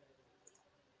button.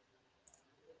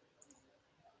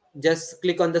 Just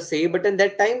click on the save button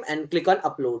that time and click on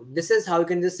upload. This is how you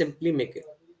can just simply make it.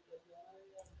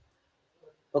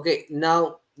 Okay,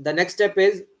 now the next step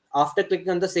is, after clicking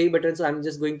on the save button, so I'm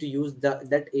just going to use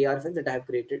that AR file that I have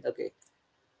created. Okay,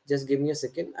 just give me a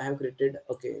second. I have created,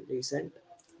 okay, recent,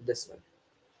 this one.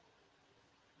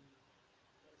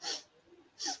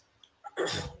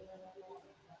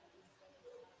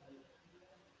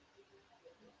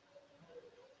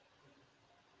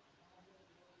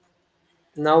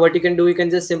 Now what you can do, you can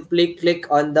just simply click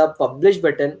on the publish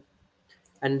button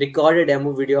and record a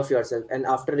demo video of yourself. And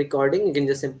after recording, you can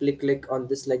just simply click on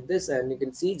this like this, and you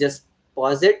can see, just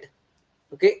pause it.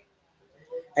 Okay,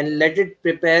 and let it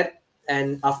prepare.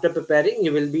 And after preparing,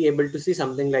 you will be able to see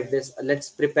something like this. Let's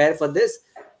prepare for this.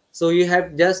 So you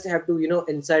have to,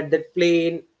 inside that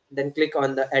plane, then click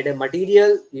on the add a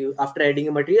material. You, after adding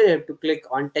a material, you have to click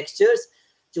on textures,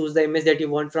 choose the image that you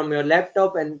want from your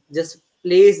laptop, and just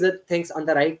place the things on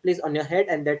the right place on your head,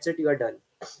 and that's it, you are done.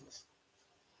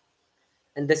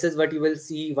 And this is what you will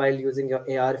see while using your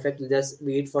AR effect. Just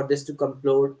wait for this to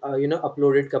upload,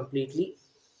 upload it completely.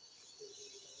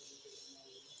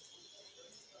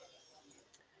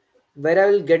 Where I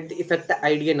will get the effect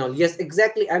ID and all. Yes,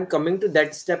 exactly. I'm coming to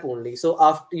that step only. So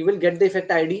after, you will get the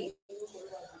effect ID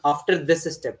after this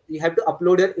step. You have to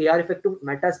upload your AR effect to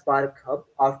Meta Spark Hub.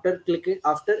 After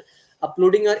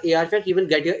uploading your AR effect, you will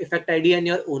get your effect ID and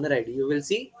your owner ID. You will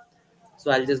see.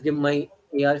 So I'll just give my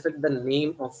AR effect the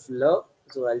name of love.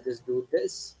 So I'll just do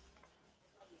this.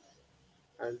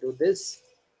 I'll do this.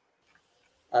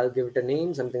 I'll give it a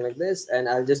name, something like this, and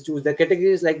I'll just choose the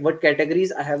categories, like what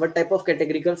categories I have, what type of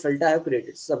categorical filter I have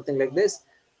created, something like this.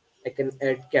 I can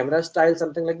add camera style,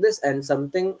 something like this, and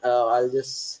something. I'll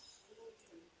just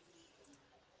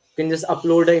can just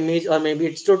upload an image, or maybe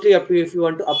it's totally up to you if you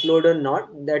want to upload or not.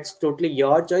 That's totally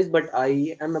your choice. But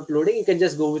I am uploading. You can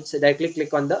just go with directly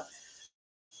click on the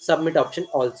submit option.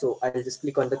 Also, I'll just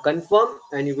click on the confirm,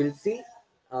 and you will see.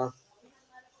 Uh,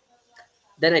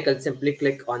 then I can simply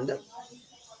click on the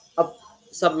up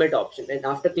submit option, and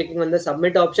after clicking on the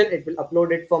submit option, it will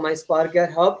upload it for my Spark Air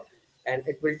Hub, and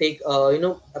it will take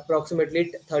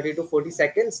approximately 30 to 40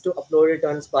 seconds to upload it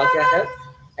on Spark Air Hub.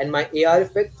 And my AR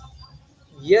effect,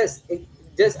 yes,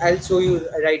 just I'll show you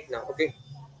right now. Okay,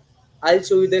 I'll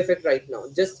show you the effect right now.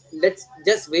 Just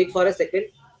wait for a second.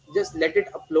 Just let it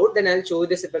upload, then I'll show you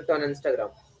this effect on Instagram.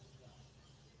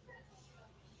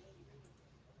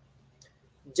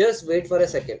 Just wait for a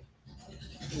second.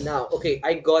 Now, okay,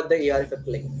 I got the AR effect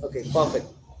link. Okay, perfect.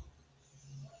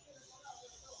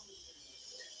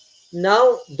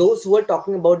 Now, those who are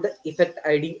talking about the effect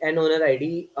ID and owner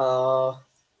ID,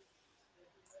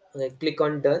 okay, click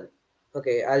on done.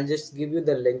 Okay, I'll just give you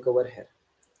the link over here.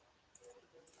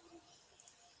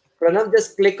 Pranav,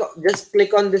 just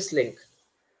click on this link.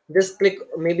 Just click,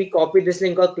 maybe copy this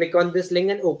link or click on this link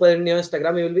and open in your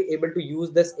Instagram. You will be able to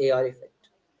use this AR effect.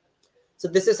 So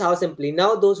this is how simply.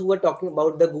 Now, those who are talking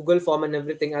about the Google form and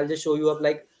everything, I'll just show you up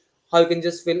like how you can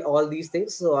just fill all these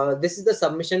things. So this is the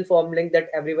submission form link that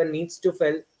everyone needs to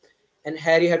fill. And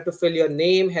here you have to fill your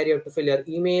name, here you have to fill your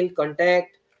email,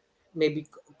 contact, maybe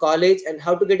college, and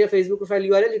how to get your Facebook profile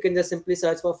URL. You can just simply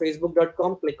search for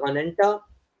facebook.com, click on enter,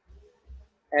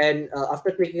 and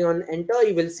after clicking on enter,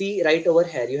 you will see right over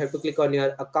here you have to click on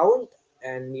your account,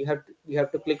 and you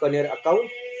have to click on your account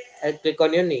and click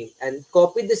on your name and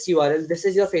copy this URL. This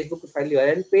is your Facebook profile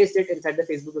URL, and paste it inside the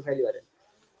Facebook profile URL.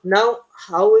 Now,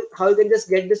 how you can just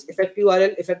get this effect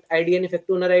URL, effect ID, and effect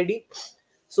owner ID?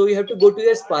 So you have to go to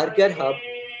your Sparker Hub.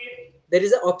 There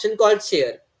is an option called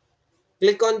share.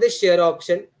 Click on this share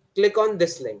option, click on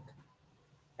this link,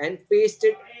 and paste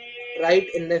it right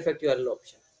in the effect URL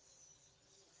option.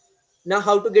 Now,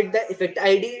 how to get the effect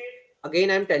ID?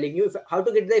 Again, I'm telling you how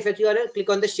to get the effect URL. Click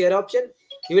on the share option.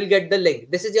 You will get the link.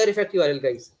 This is your effect URL,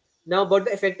 guys. Now, about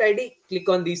the effect ID, click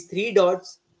on these three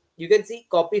dots. You can see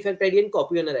copy effect ID and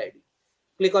copy owner ID.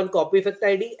 Click on copy effect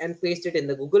ID and paste it in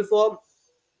the Google form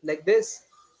like this.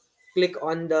 Click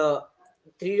on the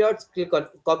three dots, click on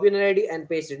copy owner ID and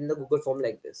paste it in the Google form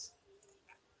like this.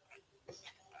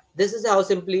 This is how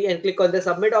simply, and click on the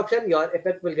submit option. Your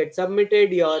effect will get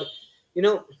submitted. Your, you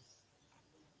know,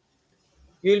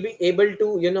 You will be able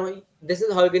to, this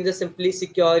is how you can just simply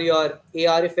secure your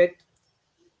AR effect.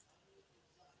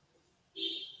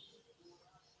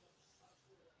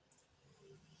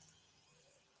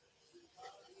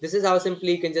 This is how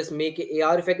simply you can just make a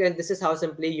AR effect, and this is how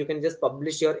simply you can just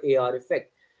publish your AR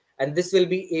effect. And this will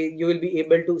be you will be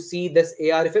able to see this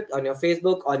AR effect on your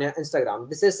Facebook, on your Instagram.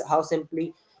 This is how simply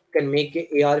you can make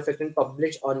a AR effect and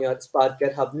publish on your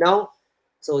Sparker Hub now.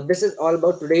 So this is all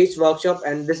about today's workshop,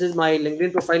 and this is my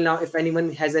LinkedIn profile now. If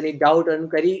anyone has any doubt or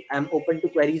query, I'm open to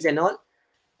queries and all.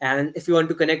 And if you want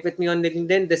to connect with me on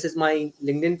LinkedIn, this is my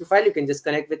LinkedIn profile. You can just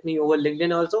connect with me over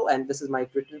LinkedIn also. And this is my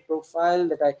Twitter profile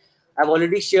that I've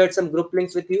already shared some group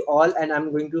links with you all, and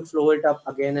I'm going to flow it up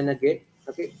again and again.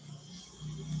 Okay.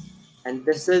 And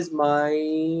this is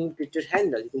my Twitter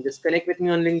handle. You can just connect with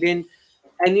me on LinkedIn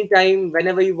anytime,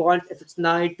 whenever you want. If it's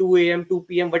night, 2 a.m., 2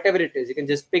 p.m., whatever it is, you can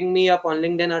just ping me up on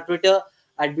LinkedIn or Twitter.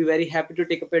 I'd be very happy to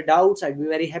take up your doubts. I'd be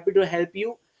very happy to help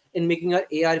you in making your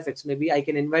AR effects. Maybe I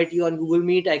can invite you on Google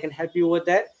Meet. I can help you over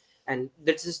there. And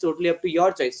this is totally up to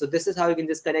your choice. So this is how you can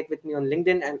just connect with me on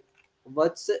LinkedIn and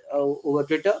what's over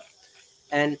Twitter.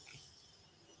 And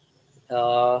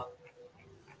uh,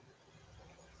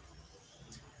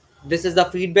 this is the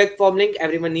feedback form link.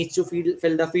 Everyone needs to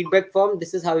fill the feedback form.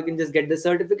 This is how you can just get the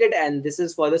certificate, and this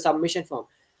is for the submission form.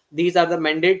 These are the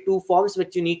mandate two forms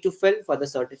which you need to fill for the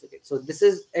certificate. So this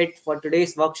is it for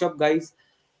today's workshop, guys,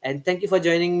 and thank you for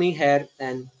joining me here.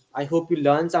 And I hope you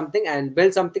learned something and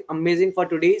build something amazing for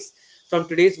today's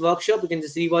workshop. You can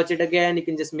just rewatch it again. You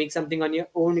can just make something on your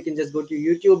own. You can just go to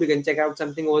YouTube. You can check out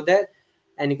something over there,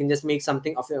 and you can just make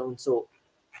something of your own. So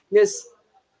yes,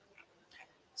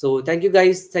 so thank you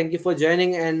guys. Thank you for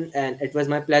joining, and it was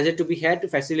my pleasure to be here to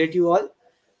facilitate you all.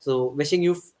 So wishing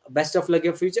you best of luck in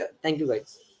your future. Thank you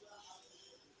guys.